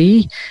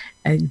heavy,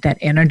 that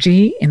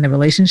energy in the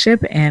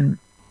relationship, and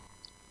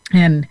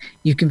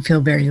you can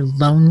feel very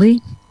lonely.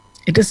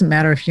 It doesn't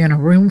matter if you're in a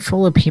room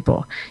full of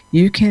people.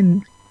 You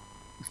can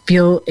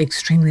feel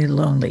extremely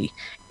lonely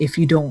if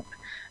you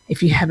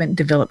haven't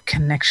developed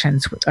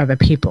connections with other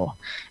people.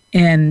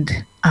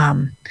 And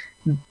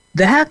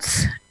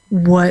that's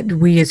what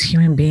we as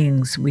human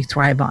beings, we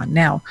thrive on.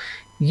 Now,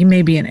 you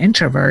may be an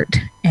introvert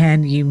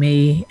and you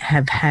may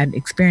have had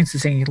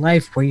experiences in your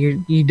life where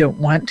you don't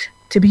want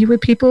to be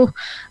with people.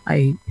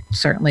 I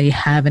certainly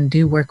have and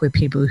do work with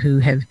people who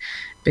have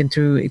been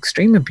through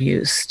extreme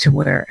abuse to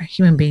where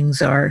human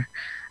beings are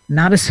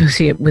not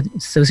associated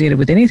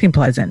with anything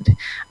pleasant.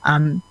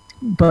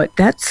 But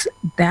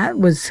that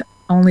was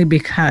only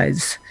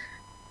because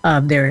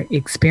of their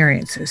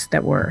experiences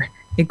that were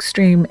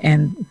extreme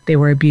and they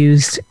were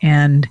abused,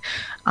 and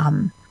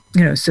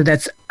so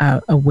that's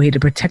a way to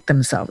protect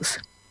themselves.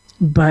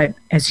 But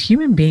as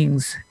human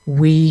beings,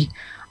 we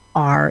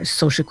are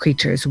social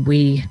creatures.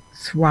 We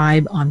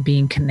thrive on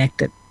being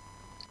connected.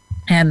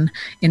 And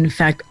in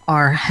fact,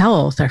 our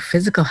health, our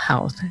physical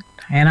health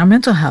and our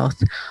mental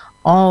health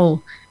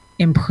all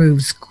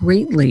improves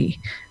greatly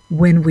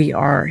when we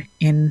are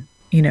in,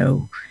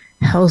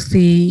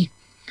 healthy,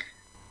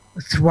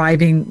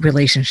 thriving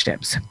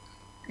relationships.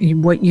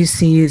 What you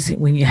see is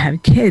when you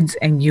have kids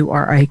and you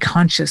are a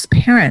conscious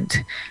parent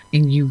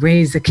and you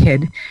raise a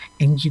kid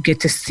and you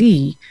get to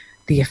see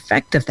the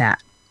effect of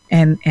that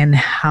and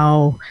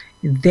how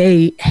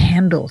they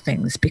handle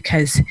things.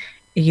 Because,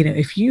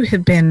 if you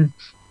have been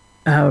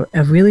a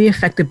really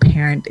effective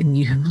parent and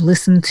you have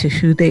listened to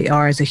who they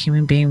are as a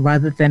human being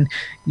rather than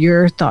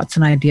your thoughts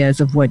and ideas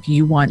of what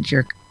you want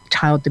your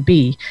child to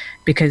be,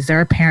 because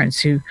there are parents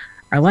who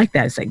are like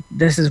that. It's like,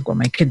 this is what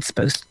my kid's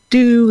supposed to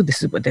do.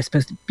 This is what they're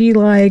supposed to be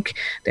like.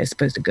 They're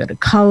supposed to go to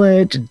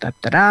college and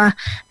da-da-da.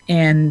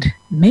 And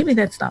maybe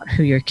that's not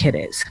who your kid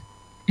is.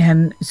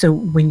 And so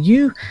when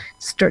you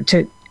start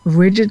to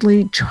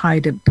rigidly try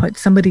to put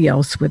somebody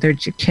else, whether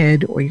it's your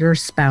kid or your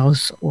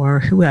spouse or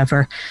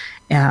whoever,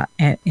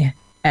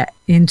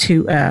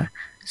 into a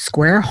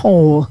square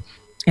hole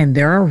and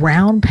they're a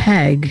round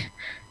peg,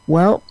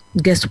 well,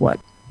 guess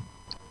what?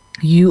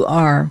 You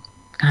are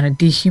kind of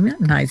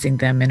dehumanizing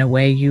them in a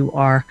way. You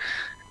are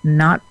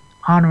not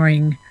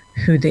honoring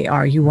who they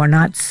are. You are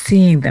not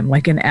seeing them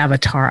like an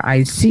Avatar.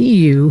 I see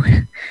you.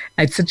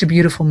 It's such a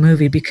beautiful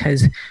movie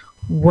because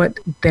what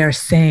they're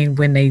saying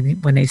when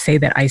they say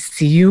that I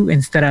see you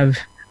instead of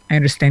I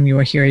understand you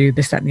or hear you,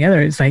 this, that, and the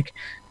other, is like,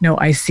 no,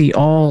 I see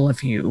all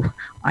of you.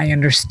 I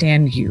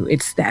understand you.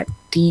 It's that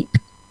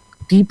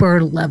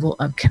deeper level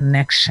of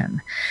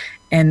connection.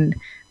 And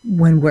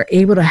when we're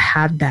able to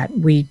have that,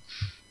 we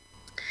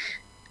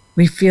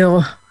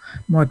feel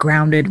more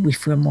grounded, we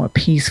feel more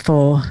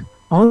peaceful.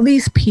 All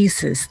these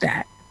pieces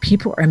that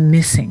people are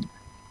missing,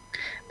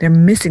 they're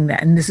missing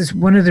that. And this is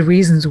one of the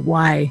reasons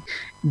why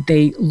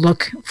they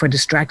look for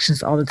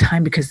distractions all the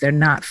time, because they're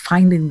not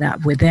finding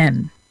that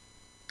within.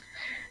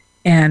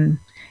 And,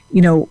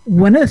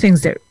 one of the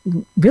things that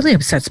really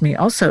upsets me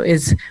also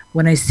is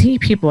when I see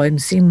people, I'm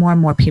seeing more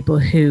and more people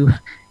who,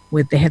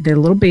 they have their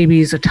little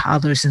babies or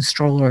toddlers in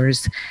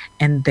strollers,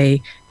 and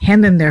they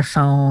hand them their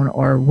phone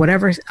or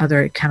whatever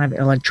other kind of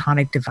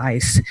electronic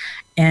device.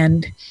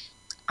 And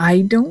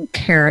I don't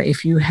care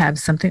if you have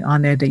something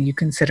on there that you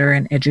consider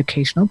an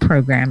educational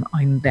program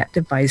on that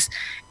device.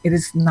 It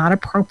is not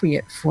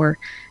appropriate for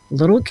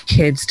little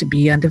kids to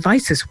be on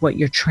devices. What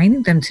you're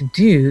training them to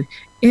do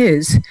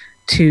is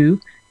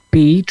to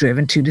be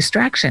driven to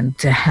distraction,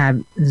 to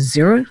have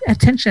zero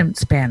attention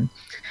span.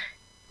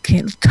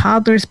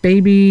 Toddlers,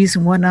 babies,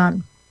 and whatnot,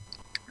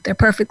 they're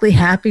perfectly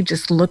happy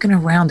just looking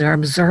around. They're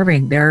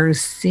observing, they're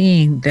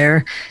seeing,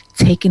 they're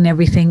taking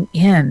everything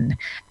in.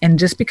 And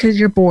just because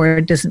you're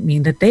bored doesn't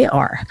mean that they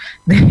are.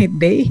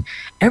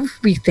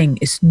 Everything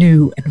is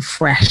new and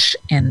fresh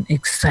and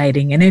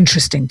exciting and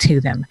interesting to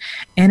them.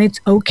 And it's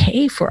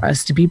okay for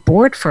us to be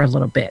bored for a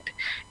little bit.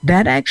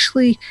 That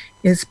actually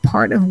is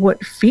part of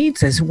what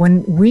feeds us.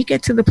 When we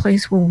get to the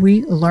place where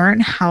we learn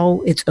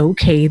how it's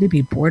okay to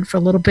be bored for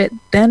a little bit,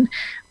 then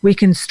we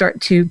can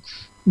start to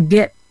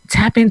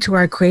tap into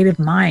our creative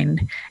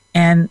mind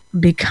and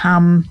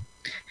become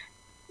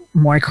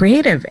more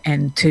creative,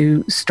 and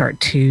to start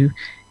to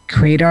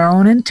create our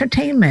own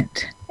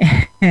entertainment.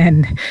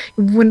 And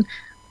when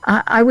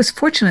I was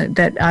fortunate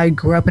that I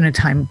grew up in a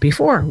time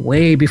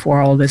way before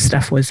all this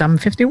stuff was, I'm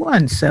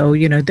 51. So,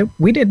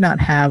 we did not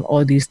have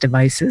all these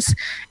devices.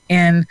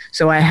 And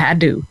so I had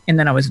to, and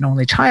then I was an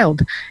only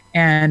child.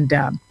 And,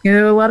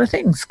 there were a lot of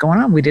things going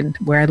on.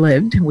 Where I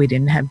lived, we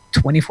didn't have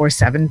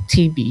 24/7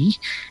 TV.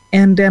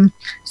 And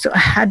so I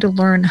had to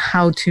learn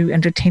how to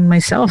entertain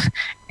myself.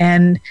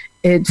 And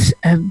it's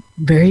a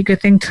very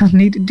good thing to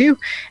need to do.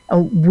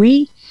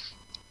 We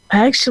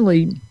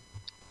actually,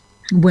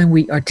 when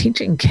we are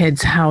teaching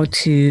kids how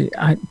to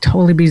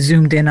totally be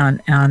zoomed in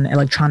on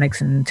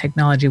electronics and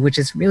technology, which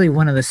is really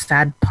one of the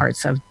sad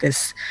parts of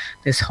this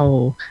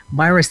whole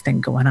virus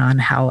thing going on,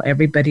 how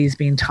everybody's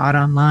being taught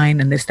online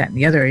and this, that, and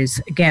the other,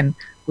 is, again,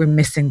 we're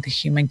missing the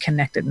human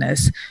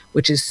connectedness,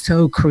 which is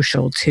so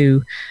crucial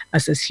to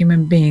us as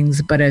human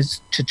beings, but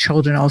as to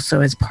children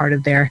also, as part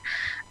of their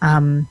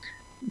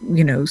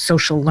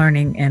social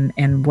learning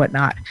and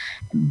whatnot.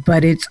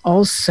 But it's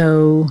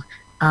also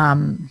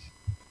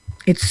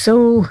it's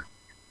so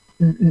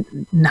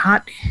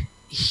not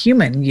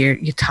human. You're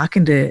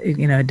talking to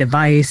a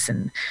device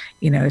and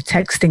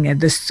texting it.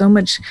 There's so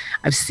much.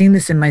 I've seen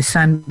this in my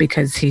son,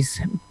 because he's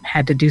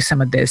had to do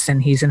some of this,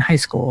 and he's in high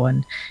school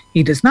and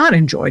he does not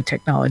enjoy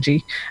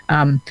technology.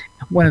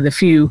 One of the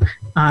few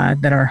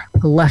that are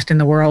left in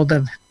the world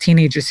of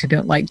teenagers who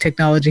don't like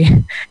technology.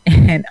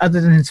 And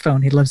other than his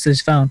phone, he loves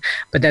his phone,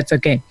 but that's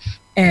okay.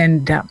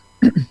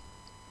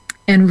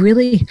 And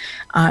really,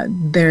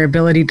 their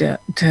ability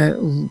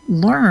to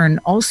learn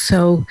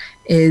also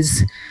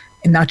is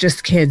not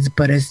just kids,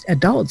 but as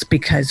adults,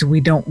 because we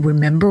don't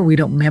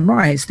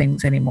memorize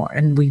things anymore.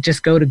 And we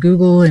just go to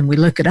Google and we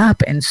look it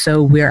up. And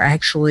so we're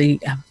actually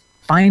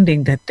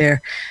finding that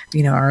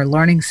our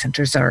learning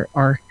centers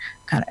are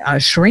kind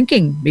of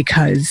shrinking,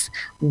 because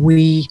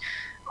we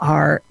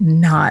are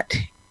not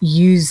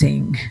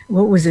using,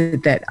 what was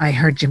it that I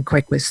heard Jim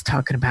Quick was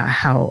talking about,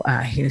 how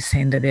he was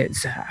saying that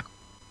it's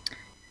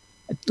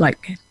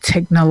like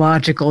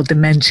technological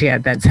dementia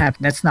that's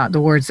happened. That's not the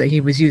words that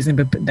he was using,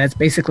 but that's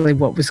basically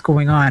what was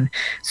going on.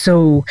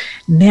 So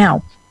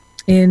now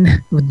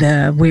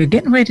we're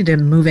getting ready to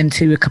move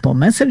into a couple of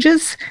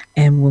messages.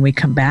 And when we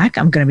come back,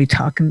 I'm going to be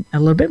talking a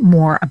little bit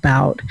more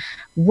about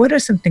what are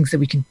some things that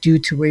we can do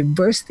to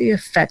reverse the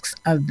effects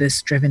of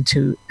this driven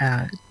to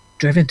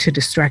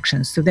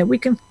distractions, so that we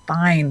can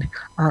find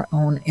our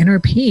own inner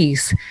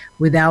peace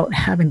without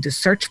having to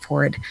search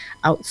for it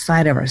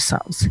outside of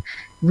ourselves.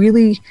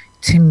 Really,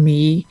 to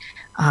me,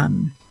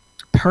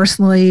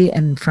 personally,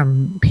 and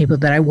from people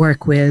that I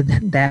work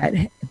with that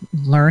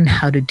learn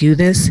how to do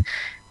this,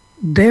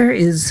 there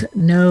is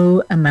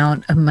no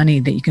amount of money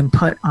that you can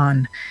put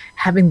on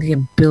having the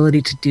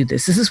ability to do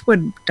this. This is what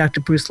Dr.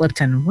 Bruce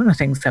Lipton, one of the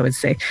things I would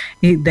say,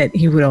 that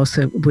he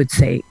would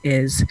say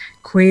is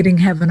creating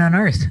heaven on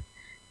earth,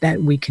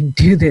 that we can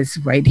do this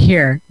right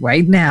here,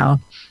 right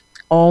now,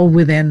 all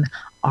within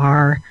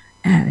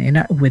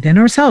within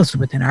ourselves,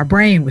 within our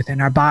brain, within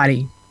our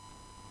body.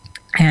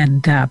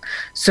 And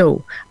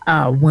so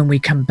when we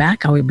come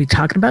back, I will be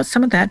talking about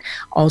some of that.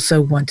 Also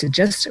want to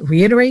just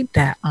reiterate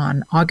that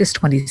on August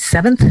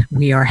 27th,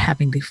 we are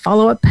having the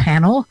follow-up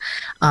panel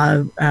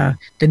of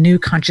the New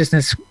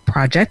Consciousness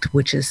Project,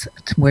 which is,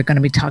 we're going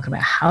to be talking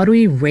about how do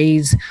we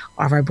raise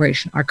our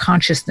vibration, our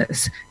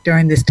consciousness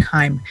during this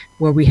time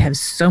where we have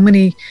so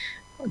many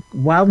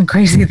wild and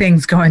crazy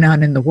things going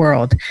on in the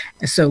world.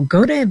 So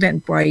go to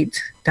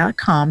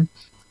eventbrite.com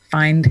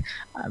find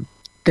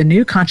the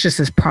New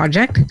Consciousness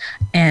Project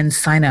and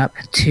sign up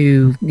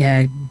to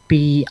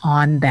be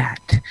on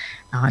that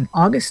on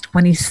August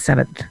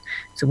 27th.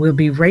 So we'll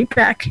be right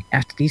back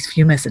after these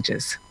few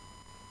messages.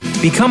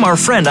 Become our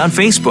friend on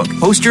Facebook.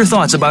 Post your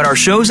thoughts about our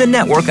shows and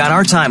network on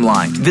our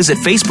timeline. Visit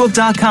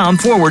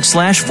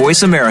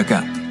facebook.com/Voice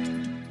America.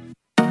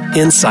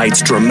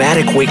 Insight's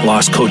dramatic weight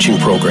loss coaching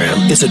program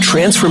is a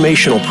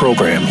transformational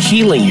program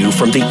healing you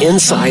from the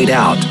inside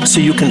out so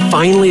you can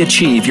finally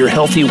achieve your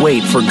healthy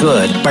weight for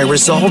good by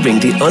resolving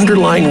the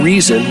underlying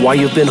reason why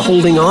you've been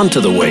holding on to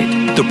the weight.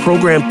 The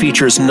program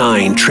features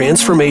 9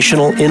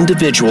 transformational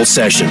individual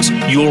sessions.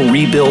 You'll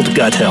rebuild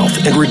gut health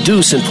and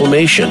reduce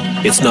inflammation.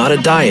 It's not a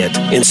diet.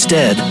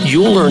 Instead,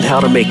 you'll learn how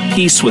to make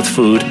peace with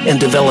food and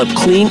develop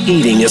clean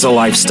eating as a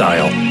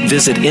lifestyle.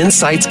 Visit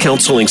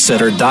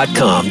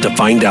insightscounselingcenter.com to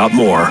find out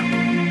more.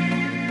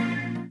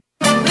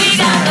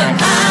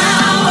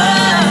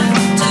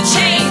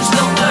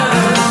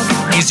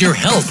 Is your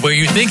health where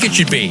you think it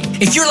should be?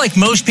 If you're like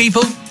most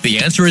people, the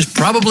answer is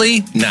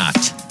probably not.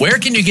 Where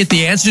can you get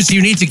the answers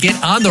you need to get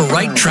on the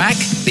right track?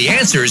 The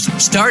answers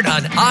start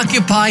on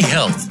Occupy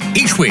Health.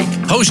 Each week,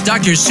 host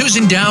Dr.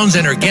 Susan Downs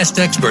and her guest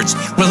experts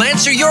will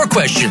answer your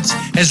questions,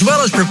 as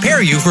well as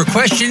prepare you for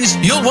questions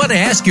you'll want to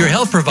ask your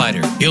health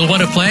provider. You'll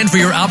want to plan for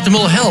your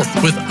optimal health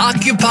with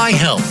Occupy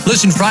Health.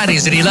 Listen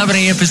Fridays at 11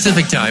 a.m.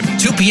 Pacific Time,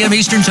 2 p.m.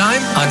 Eastern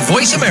Time on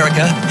Voice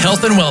America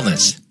Health and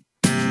Wellness.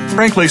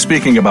 Frankly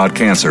Speaking About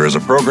Cancer is a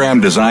program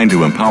designed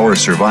to empower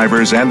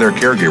survivors and their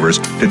caregivers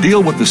to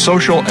deal with the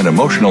social and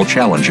emotional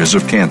challenges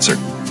of cancer.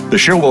 The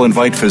show will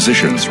invite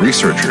physicians,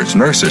 researchers,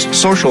 nurses,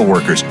 social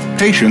workers,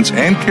 patients,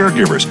 and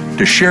caregivers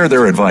to share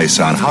their advice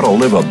on how to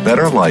live a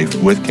better life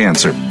with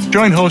cancer.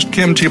 Join host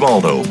Kim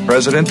Tibaldo,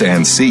 President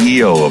and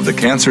CEO of the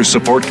Cancer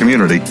Support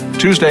Community,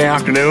 Tuesday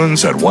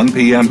afternoons at 1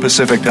 p.m.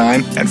 Pacific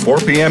Time and 4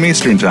 p.m.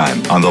 Eastern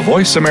Time on the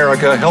Voice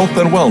America Health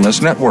and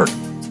Wellness Network.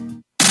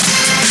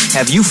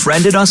 Have you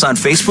friended us on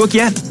Facebook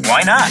yet?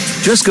 Why not?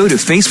 Just go to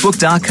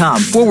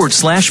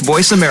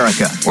facebook.com/Voice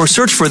America or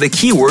search for the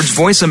keywords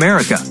Voice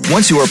America.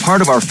 Once you are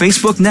part of our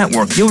Facebook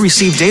network, you'll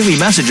receive daily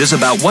messages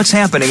about what's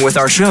happening with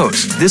our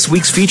shows, this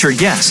week's featured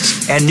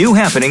guests, and new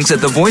happenings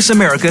at the Voice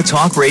America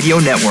Talk Radio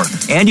Network.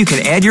 And you can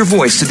add your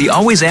voice to the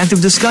always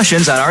active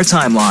discussions on our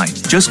timeline.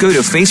 Just go to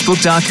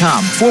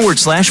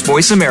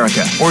facebook.com/Voice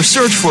America or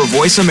search for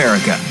Voice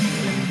America.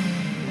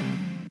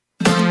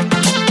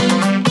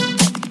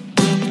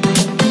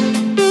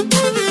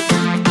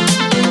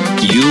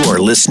 You are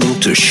listening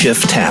to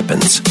Shift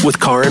Happens with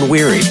Karen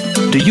Weary.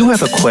 Do you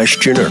have a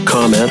question or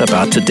comment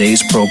about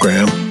today's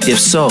program? If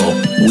so,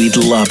 we'd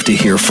love to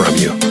hear from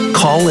you.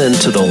 Call in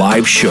to the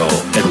live show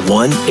at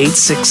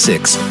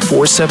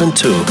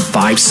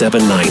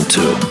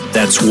 1-866-472-5792.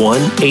 That's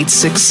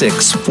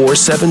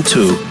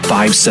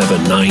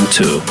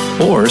 1-866-472-5792.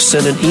 Or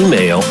send an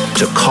email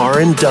to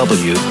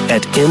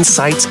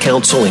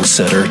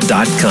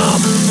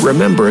karenw@insightscounselingcenter.com.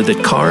 Remember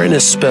that Karen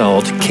is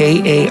spelled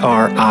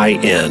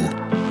Karin.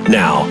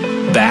 Now,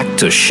 back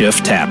to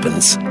Shift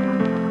Happens.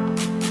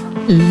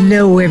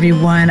 Hello,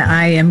 everyone.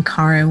 I am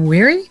Karen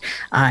Weary.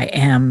 I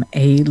am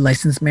a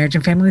licensed marriage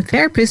and family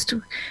therapist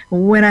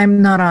when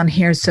I'm not on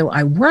here. So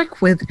I work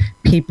with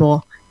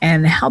people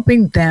and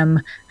helping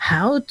them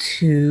how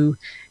to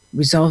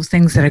resolve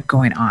things that are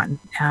going on,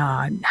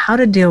 how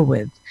to deal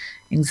with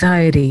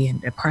anxiety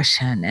and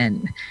depression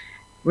and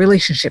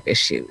relationship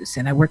issues.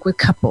 And I work with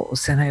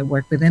couples and I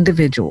work with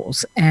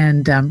individuals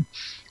and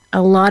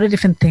a lot of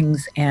different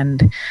things.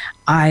 And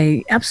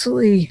I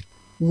absolutely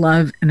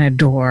love and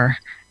adore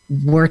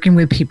working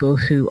with people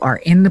who are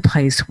in the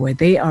place where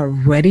they are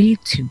ready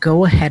to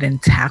go ahead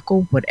and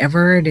tackle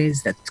whatever it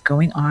is that's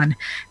going on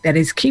that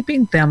is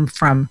keeping them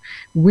from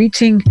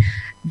reaching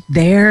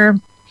their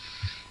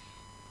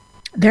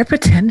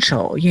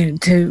potential,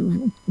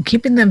 to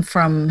keeping them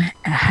from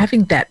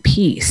having that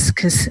peace.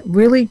 Because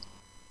really,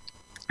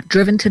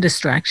 driven to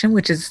distraction,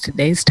 which is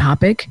today's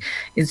topic,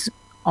 is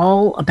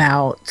all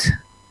about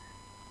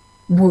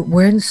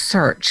we're in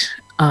search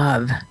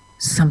of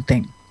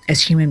something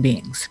as human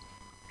beings.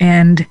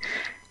 And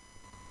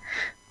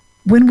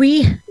when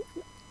we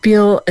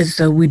feel as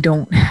though we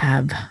don't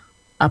have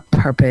a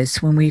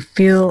purpose, when we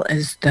feel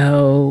as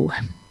though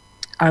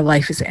our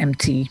life is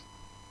empty,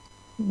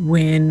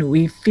 when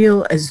we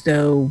feel as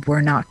though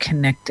we're not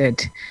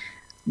connected,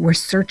 we're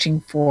searching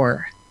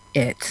for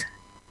it.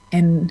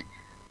 And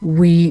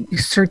we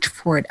search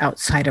for it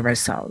outside of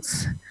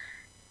ourselves.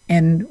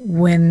 And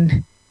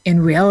when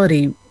in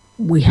reality,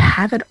 we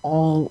have it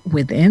all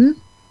within,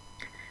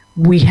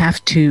 we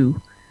have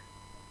to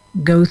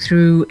go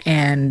through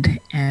and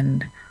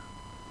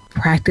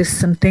practice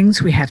some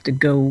things. We have to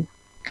go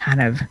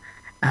kind of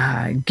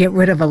get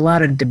rid of a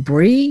lot of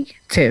debris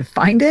to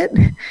find it.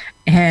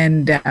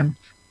 And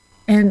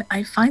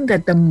I find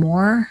that the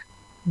more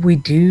we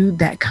do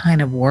that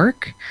kind of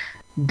work,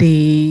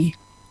 the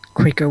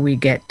quicker we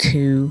get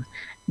to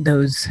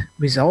those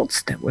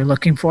results that we're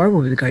looking for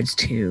with regards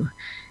to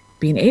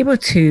being able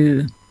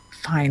to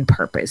find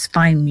purpose,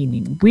 find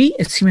meaning. We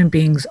as human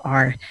beings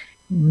are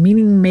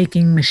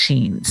meaning-making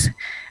machines.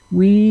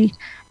 We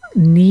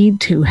need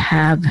to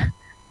have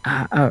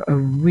a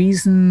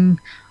reason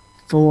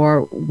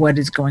for what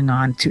is going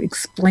on, to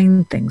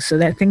explain things so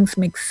that things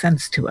make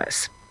sense to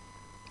us.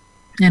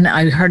 And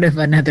I heard of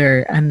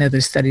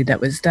another study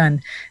that was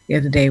done the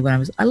other day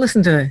when I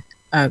listened to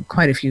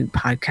quite a few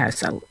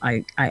podcasts.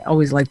 I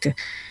always like to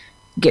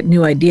get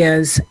new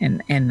ideas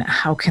and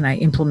how can I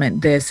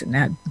implement this,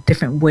 and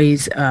different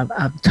ways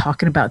of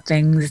talking about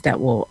things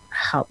that will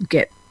help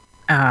get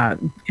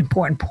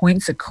important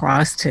points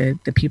across to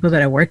the people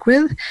that I work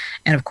with,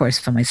 and of course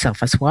for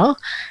myself as well.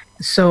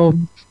 So,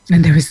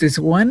 and there was this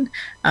one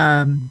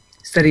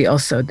study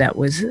also that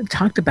was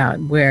talked about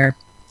where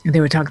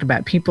they were talking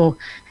about people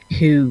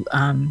who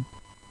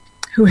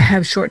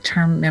have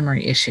short-term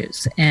memory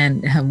issues,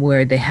 and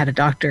where they had a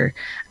doctor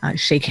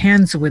shake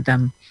hands with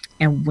them,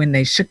 and when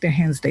they shook their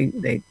hands,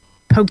 they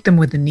poked them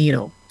with a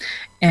needle,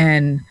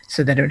 and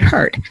so that it would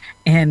hurt.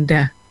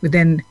 And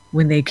then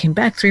when they came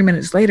back 3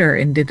 minutes later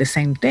and did the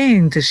same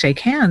thing to shake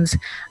hands,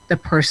 the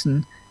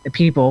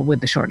people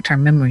with the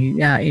short-term memory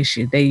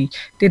issue, they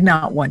did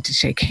not want to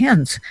shake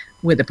hands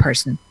with the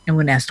person. And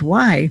when asked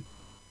why,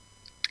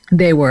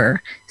 they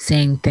were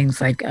saying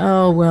things like,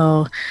 oh,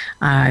 well,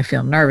 I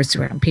feel nervous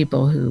around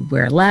people who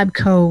wear lab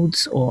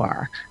coats,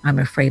 or I'm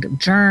afraid of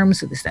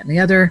germs, or this, that, and the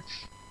other.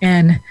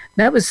 And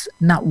that was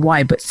not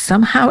why, but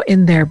somehow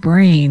in their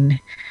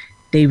brain,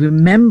 they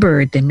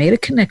remembered, they made a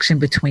connection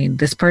between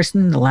this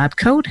person in the lab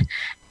coat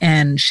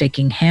and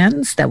shaking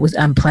hands that was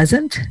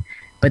unpleasant,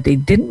 but they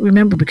didn't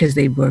remember because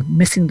they were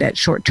missing that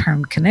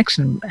short-term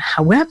connection.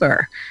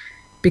 However,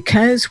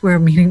 because we're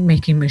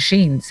meaning-making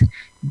machines,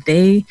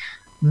 they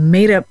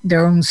made up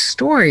their own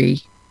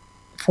story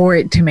for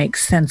it to make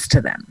sense to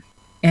them.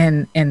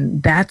 And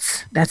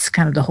that's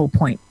kind of the whole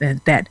point,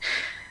 that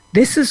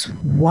this is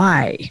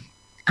why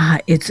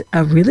it's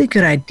a really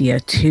good idea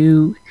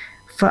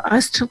for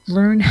us to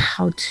learn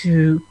how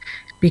to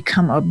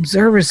become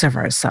observers of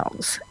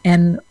ourselves.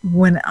 And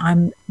when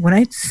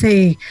I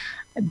say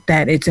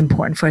that it's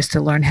important for us to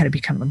learn how to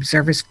become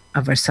observers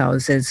of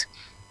ourselves is,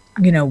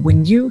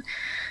 when you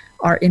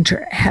are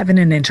having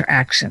an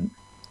interaction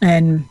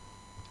and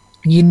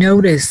you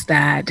notice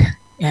that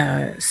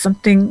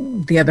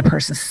something the other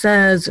person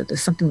says, or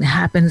there's something that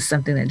happens,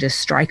 something that just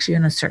strikes you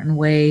in a certain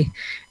way,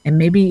 and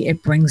maybe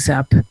it brings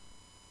up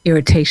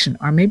irritation,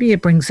 or maybe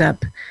it brings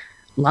up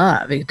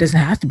love. It doesn't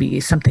have to be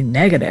something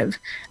negative.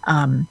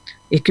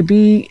 It could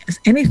be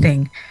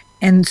anything.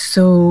 And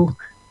so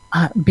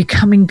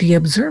becoming the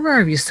observer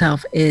of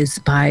yourself is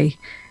by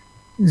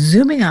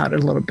zooming out a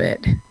little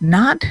bit,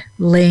 not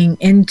laying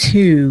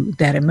into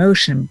that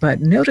emotion,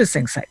 but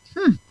noticing, like,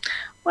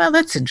 well,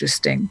 that's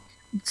interesting.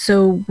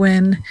 So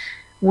when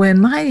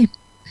my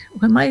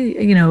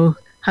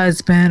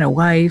husband or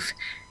wife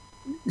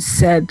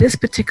said this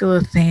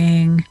particular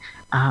thing,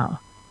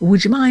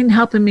 would you mind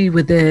helping me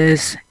with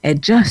this?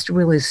 It just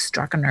really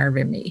struck a nerve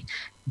in me.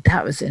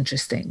 That was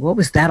interesting. What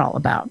was that all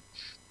about?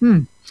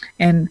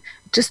 And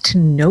just to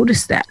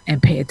notice that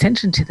and pay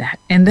attention to that.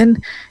 And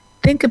then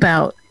think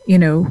about,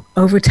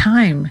 over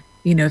time,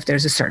 if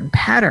there's a certain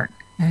pattern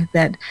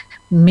that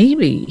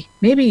maybe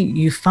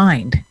you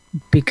find,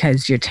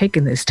 because you're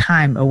taking this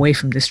time away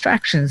from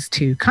distractions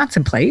to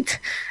contemplate,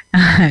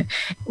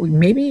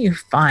 maybe you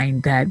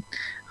find that,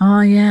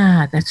 oh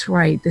yeah, that's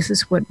right, this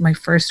is what my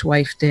first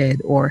wife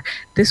did, or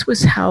this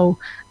was how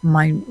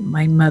my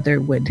mother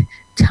would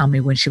tell me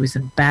when she was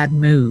in a bad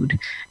mood,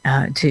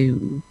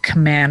 to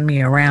command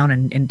me around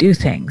and do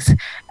things.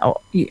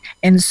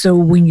 And so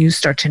when you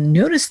start to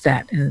notice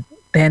that,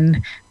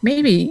 then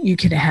maybe you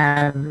could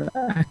have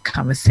a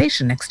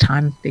conversation next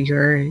time that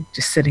you're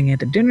just sitting at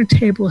the dinner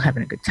table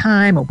having a good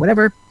time or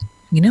whatever.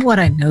 You know what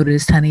I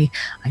noticed, honey?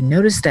 I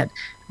noticed that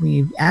when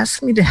you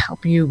asked me to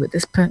help you with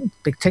this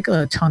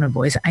particular tone of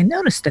voice, I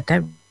noticed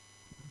that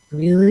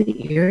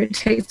really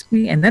irritates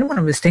me. And then when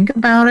I was thinking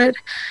about it,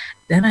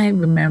 then I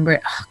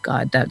remembered, oh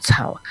God, that's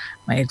how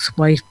my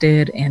ex-wife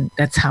did, and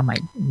that's how my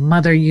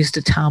mother used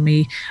to tell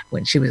me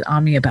when she was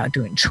on me about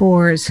doing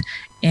chores.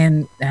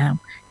 And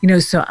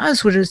so I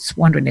was just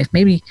wondering if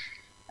maybe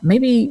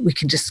we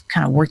can just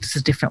kind of work this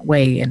a different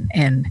way,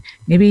 and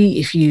maybe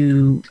if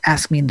you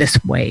ask me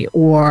this way,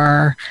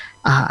 or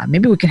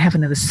maybe we can have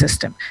another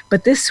system.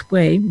 But this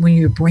way, when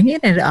you're bringing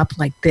it up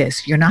like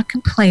this, you're not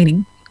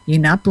complaining, you're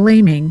not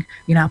blaming,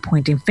 you're not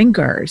pointing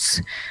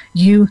fingers.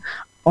 You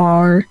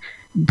are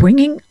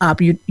bringing up,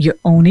 you're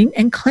owning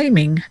and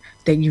claiming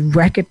that you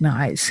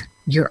recognize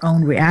your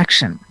own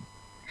reaction.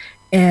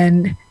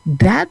 And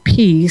that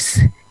piece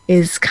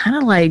is kind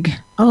of like,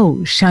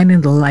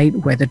 shining the light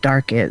where the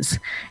dark is.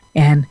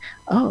 And,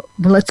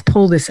 let's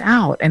pull this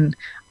out. And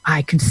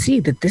I can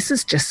see that this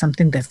is just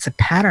something that's a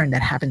pattern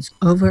that happens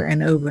over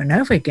and over and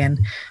over again.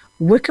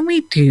 What can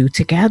we do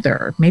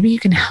together? Maybe you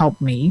can help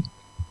me,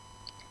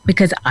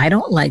 because I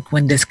don't like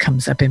when this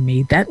comes up in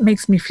me. That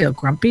makes me feel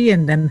grumpy.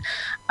 And then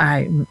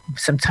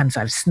sometimes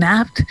I've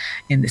snapped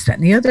and this, that,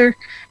 and the other.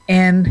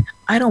 And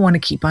I don't want to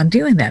keep on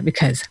doing that,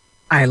 because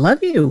I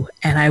love you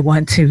and I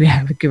want to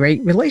have a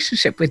great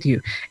relationship with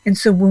you. And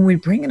so when we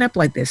bring it up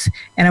like this,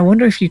 and I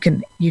wonder if you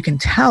can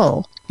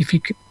tell,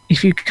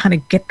 if you kind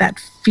of get that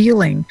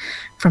feeling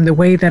from the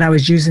way that I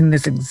was using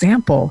this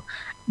example,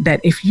 that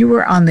if you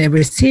were on the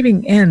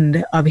receiving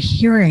end of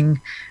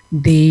hearing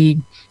the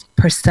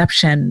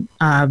perception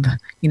of,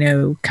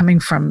 coming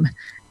from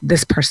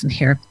this person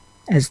here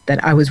as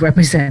that I was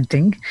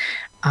representing,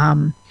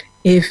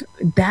 if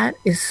that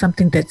is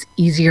something that's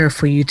easier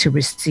for you to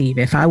receive,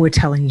 if I were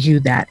telling you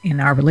that in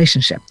our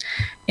relationship,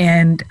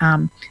 and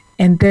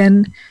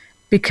then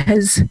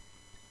because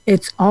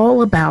it's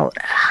all about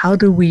how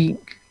do we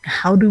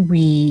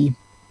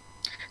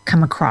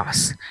come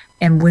across,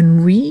 and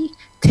when we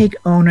take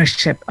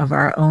ownership of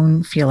our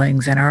own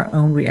feelings and our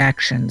own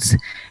reactions,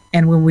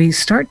 and when we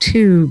start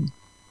to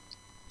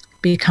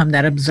become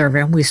that observer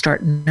and we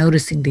start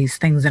noticing these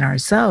things in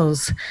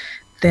ourselves,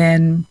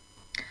 then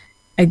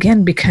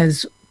again,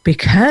 because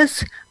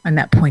I'm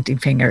not pointing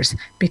fingers,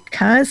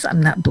 because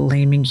I'm not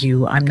blaming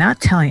you, I'm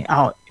not telling,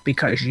 oh,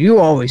 because you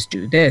always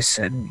do this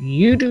and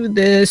you do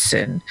this,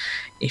 and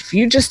if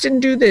you just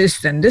didn't do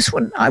this, then this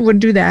one, I would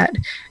do that.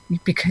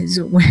 Because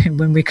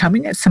when we're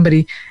coming at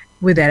somebody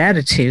with that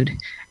attitude,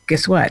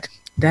 guess what?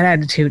 That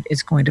attitude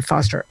is going to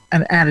foster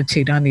an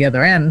attitude on the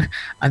other end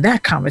of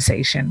that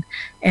conversation,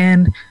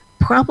 and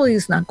probably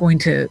is not going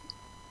to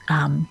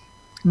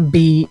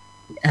be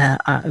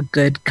a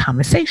good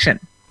conversation.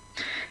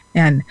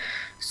 And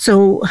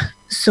so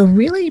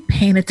really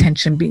paying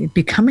attention,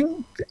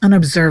 becoming an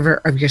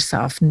observer of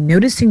yourself,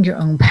 noticing your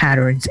own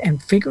patterns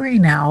and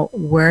figuring out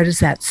where does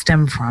that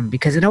stem from,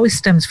 because it always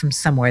stems from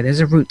somewhere. There's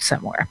a root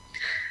somewhere.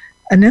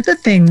 Another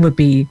thing would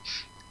be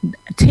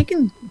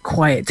taking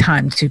quiet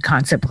time to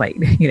contemplate,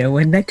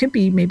 and that could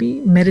be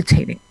maybe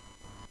meditating.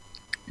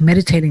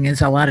 Meditating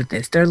is a lot of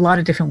this. There are a lot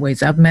of different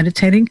ways of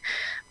meditating,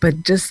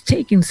 but just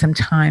taking some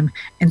time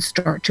and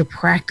start to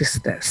practice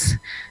this.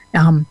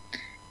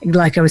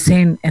 Like I was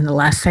saying in the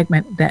last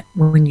segment, that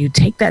when you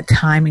take that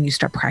time and you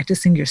start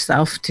practicing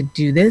yourself to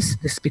do this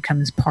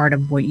becomes part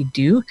of what you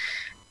do,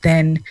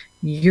 then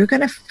you're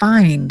going to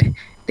find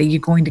that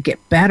you're going to get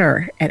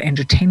better at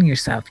entertaining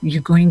yourself.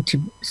 You're going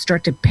to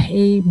start to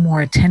pay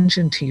more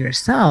attention to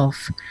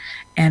yourself.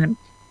 And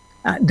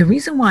the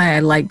reason why I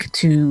like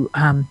to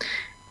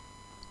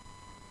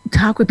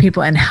talk with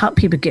people and help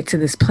people get to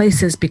this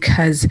place is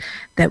because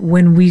that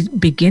when we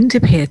begin to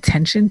pay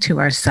attention to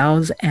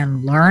ourselves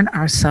and learn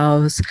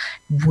ourselves,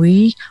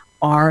 we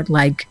are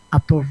like a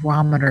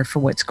barometer for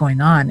what's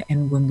going on.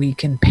 And when we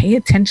can pay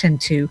attention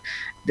to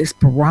this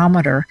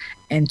barometer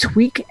and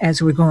tweak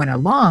as we're going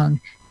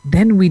along,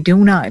 then we do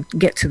not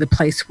get to the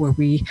place where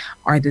we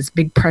are this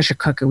big pressure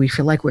cooker. We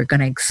feel like we're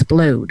going to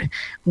explode.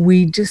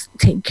 We just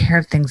take care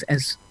of things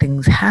as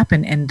things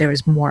happen, and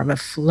there's more of a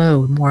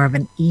flow, more of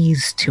an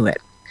ease to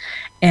it.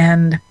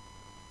 And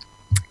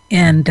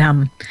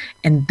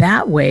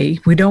that way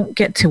we don't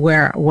get to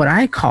where, what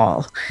I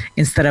call,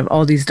 instead of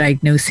all these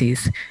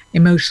diagnoses,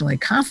 emotionally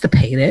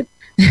constipated,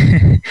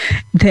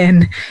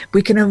 then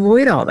we can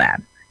avoid all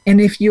that. And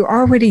if you're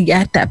already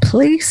at that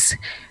place,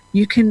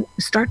 you can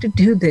start to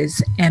do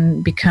this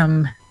and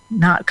become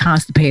not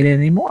constipated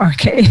anymore.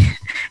 Okay.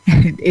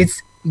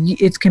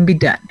 It can be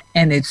done,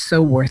 and it's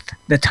so worth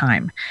the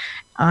time.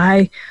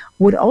 I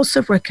would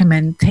also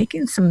recommend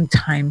taking some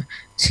time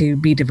to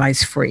be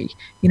device free.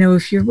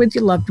 If you're with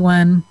your loved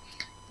one,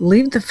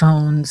 leave the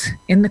phones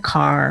in the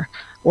car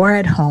or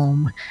at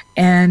home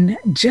and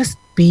just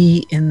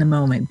be in the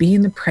moment, be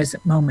in the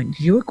present moment.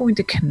 You're going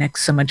to connect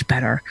so much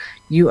better.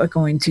 You are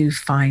going to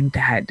find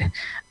that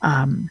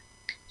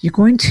you're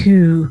going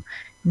to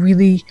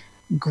really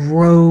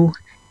grow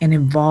and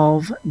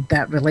evolve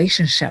that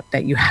relationship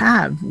that you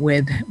have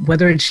with,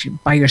 whether it's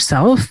by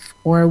yourself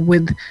or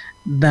with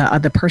the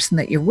other person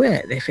that you're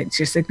with, if it's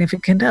your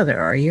significant other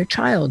or your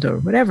child or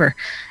whatever,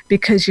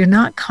 because you're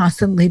not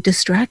constantly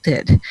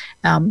distracted.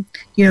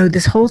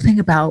 This whole thing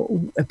about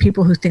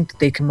people who think that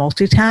they can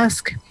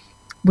multitask,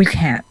 we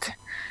can't.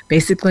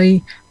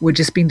 Basically, we're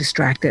just being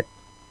distracted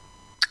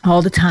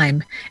all the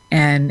time,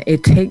 and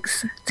it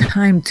takes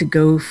time to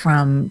go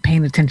from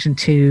paying attention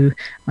to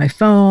my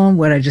phone,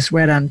 what I just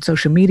read on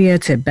social media,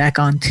 to back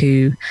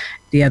onto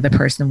the other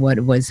person, what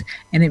it was.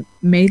 And it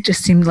may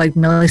just seem like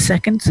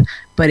milliseconds,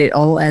 but it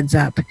all adds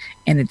up.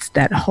 And it's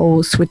that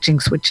whole switching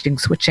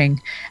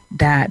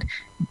that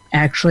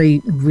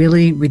actually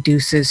really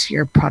reduces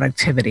your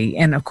productivity.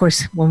 And of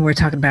course, when we're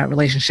talking about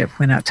relationship,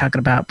 we're not talking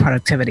about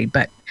productivity,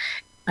 but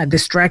a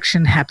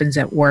distraction happens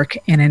at work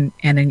and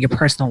in your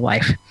personal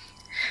life.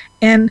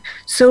 And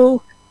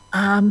so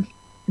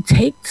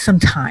take some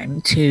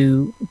time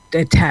to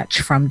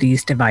detach from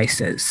these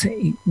devices.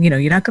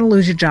 You're not going to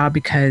lose your job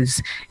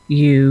because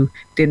you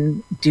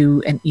didn't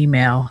do an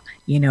email,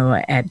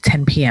 at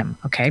 10 p.m.,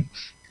 okay?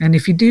 And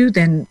if you do,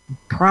 then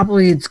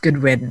probably it's good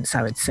riddance,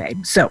 I would say.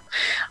 So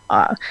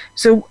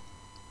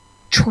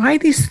try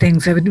these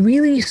things. I would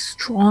really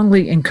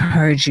strongly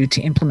encourage you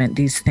to implement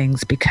these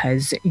things,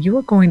 because you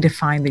are going to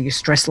find that your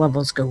stress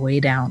levels go way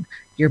down.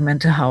 Your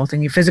mental health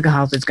and your physical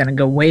health is going to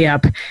go way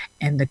up,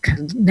 and the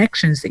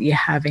connections that you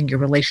have in your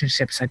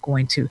relationships are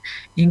going to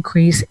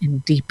increase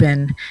and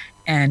deepen,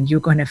 and you're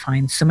going to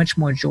find so much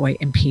more joy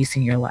and peace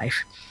in your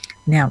life.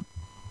 Now,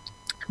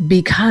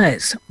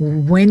 because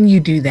when you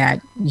do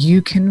that,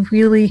 you can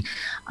really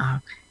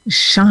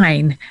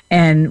shine,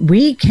 and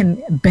we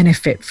can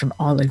benefit from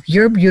all of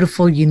your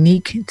beautiful,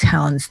 unique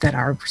talents that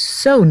are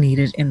so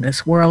needed in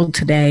this world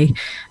today.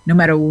 No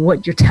matter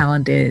what your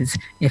talent is,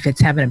 if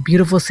it's having a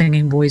beautiful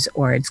singing voice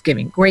or it's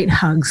giving great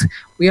hugs,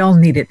 we all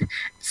need it.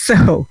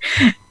 So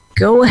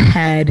go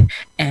ahead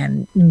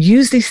and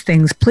use these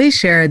things. Please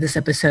share this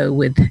episode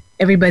with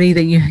everybody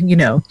that you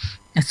know,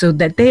 so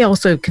that they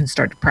also can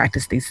start to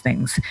practice these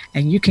things,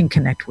 and you can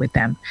connect with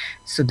them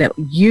so that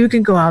you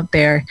can go out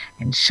there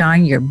and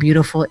shine your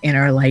beautiful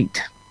inner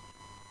light.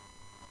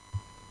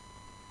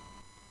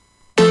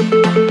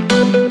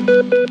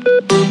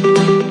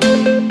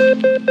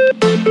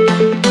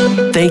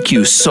 Thank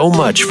you so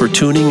much for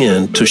tuning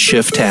in to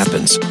Shift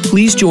Happens.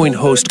 Please join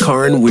host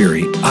Karen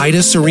Weary,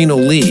 Ida Serena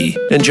Lee,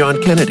 and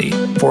John Kennedy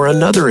for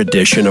another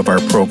edition of our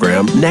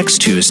program next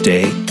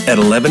Tuesday at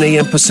 11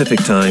 a.m.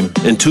 Pacific Time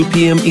and 2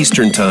 p.m.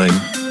 Eastern Time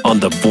on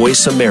the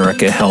Voice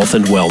America Health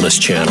and Wellness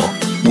Channel.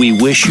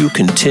 We wish you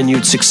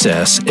continued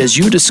success as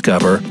you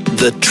discover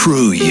the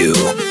true you.